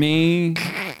gift to me.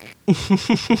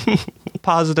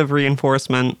 Positive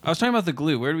reinforcement. I was talking about the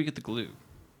glue. Where do we get the glue?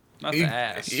 Not the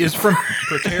ass. It's from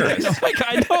Proteris. Like,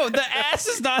 I know the ass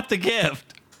is not the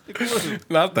gift. The glue.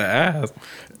 Not the ass.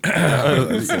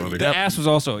 The ass was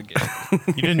also a gift.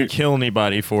 You didn't kill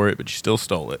anybody for it, but you still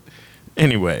stole it.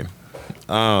 Anyway,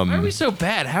 Why are we so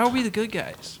bad? How are we the good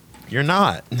guys? you're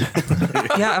not.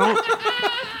 Yeah,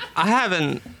 I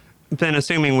haven't been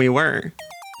assuming we were.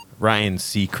 Ryan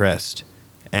Seacrest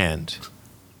and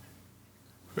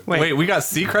Wait, we got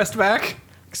Seacrest back?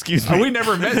 excuse Oh, me, we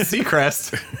never met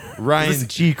Seacrest. Ryan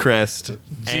G-Crest.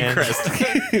 Seacrest.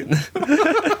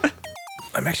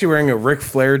 I'm actually wearing a Ric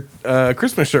Flair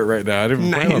Christmas shirt right now. I didn't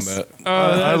plan on Nice. that.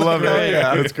 I love it.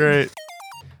 Yeah, that's great.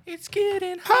 It's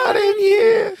getting Hot in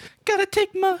here. Gotta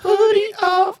take my hoodie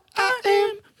off. I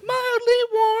am mildly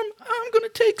warm. I'm gonna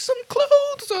take some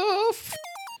clothes off.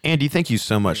 Andy, thank you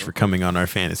so much for coming on our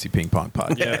Fantasy Ping Pong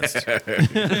podcast.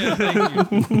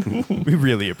 We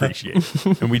really appreciate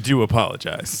it. And we do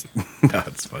apologize. No,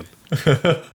 it's fun.